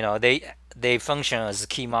they function as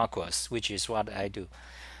key macros, which is what I do.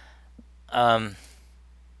 Oh,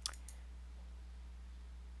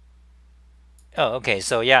 okay.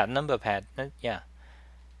 So yeah, number pad. Yeah.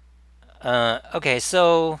 Okay.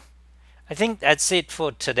 So I think that's it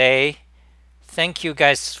for today. Thank you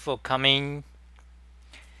guys for coming.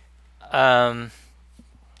 Yeah.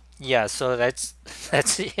 So that's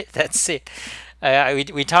it. That's it.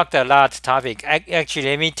 We talked a lot topic. Actually,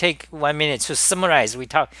 let me take 1 minute to summarize.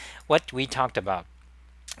 What we talked about.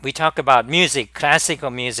 We talked about music, classical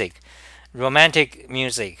music, romantic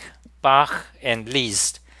music, Bach and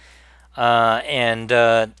Liszt, and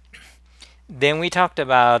then we talked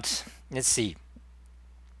about, let's see,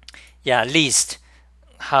 yeah, Liszt,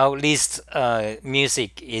 how Liszt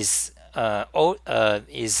music is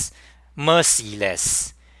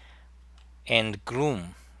merciless and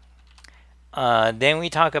gloom. Then we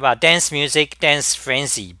talk about dance music, dance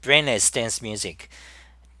frenzy, brainless dance music,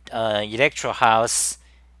 electro house,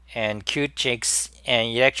 and cute chicks,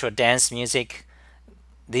 and electro dance music.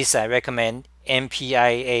 This I recommend,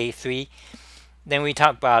 MPIA 3. Then we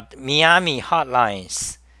talk about Miami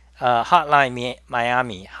hotlines, Hotline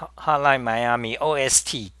Miami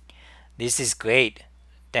OST. This is great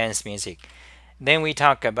dance music. Then we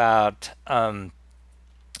talk about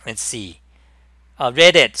let's see,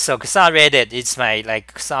 Reddit. So Ksa Reddit, it's my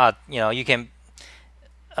like Ksa. You can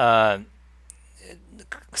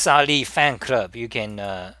Ksa Lee fan club. You can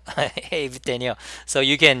hey Daniel. So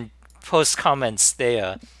you can post comments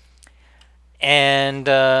there. And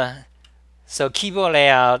so keyboard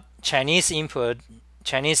layout, Chinese input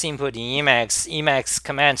in Emacs, Emacs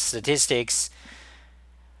command statistics,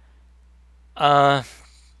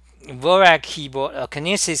 Vorak keyboard,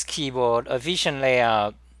 Kinesis keyboard, efficient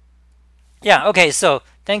layout. Yeah, okay, so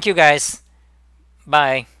thank you guys.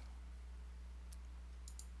 Bye.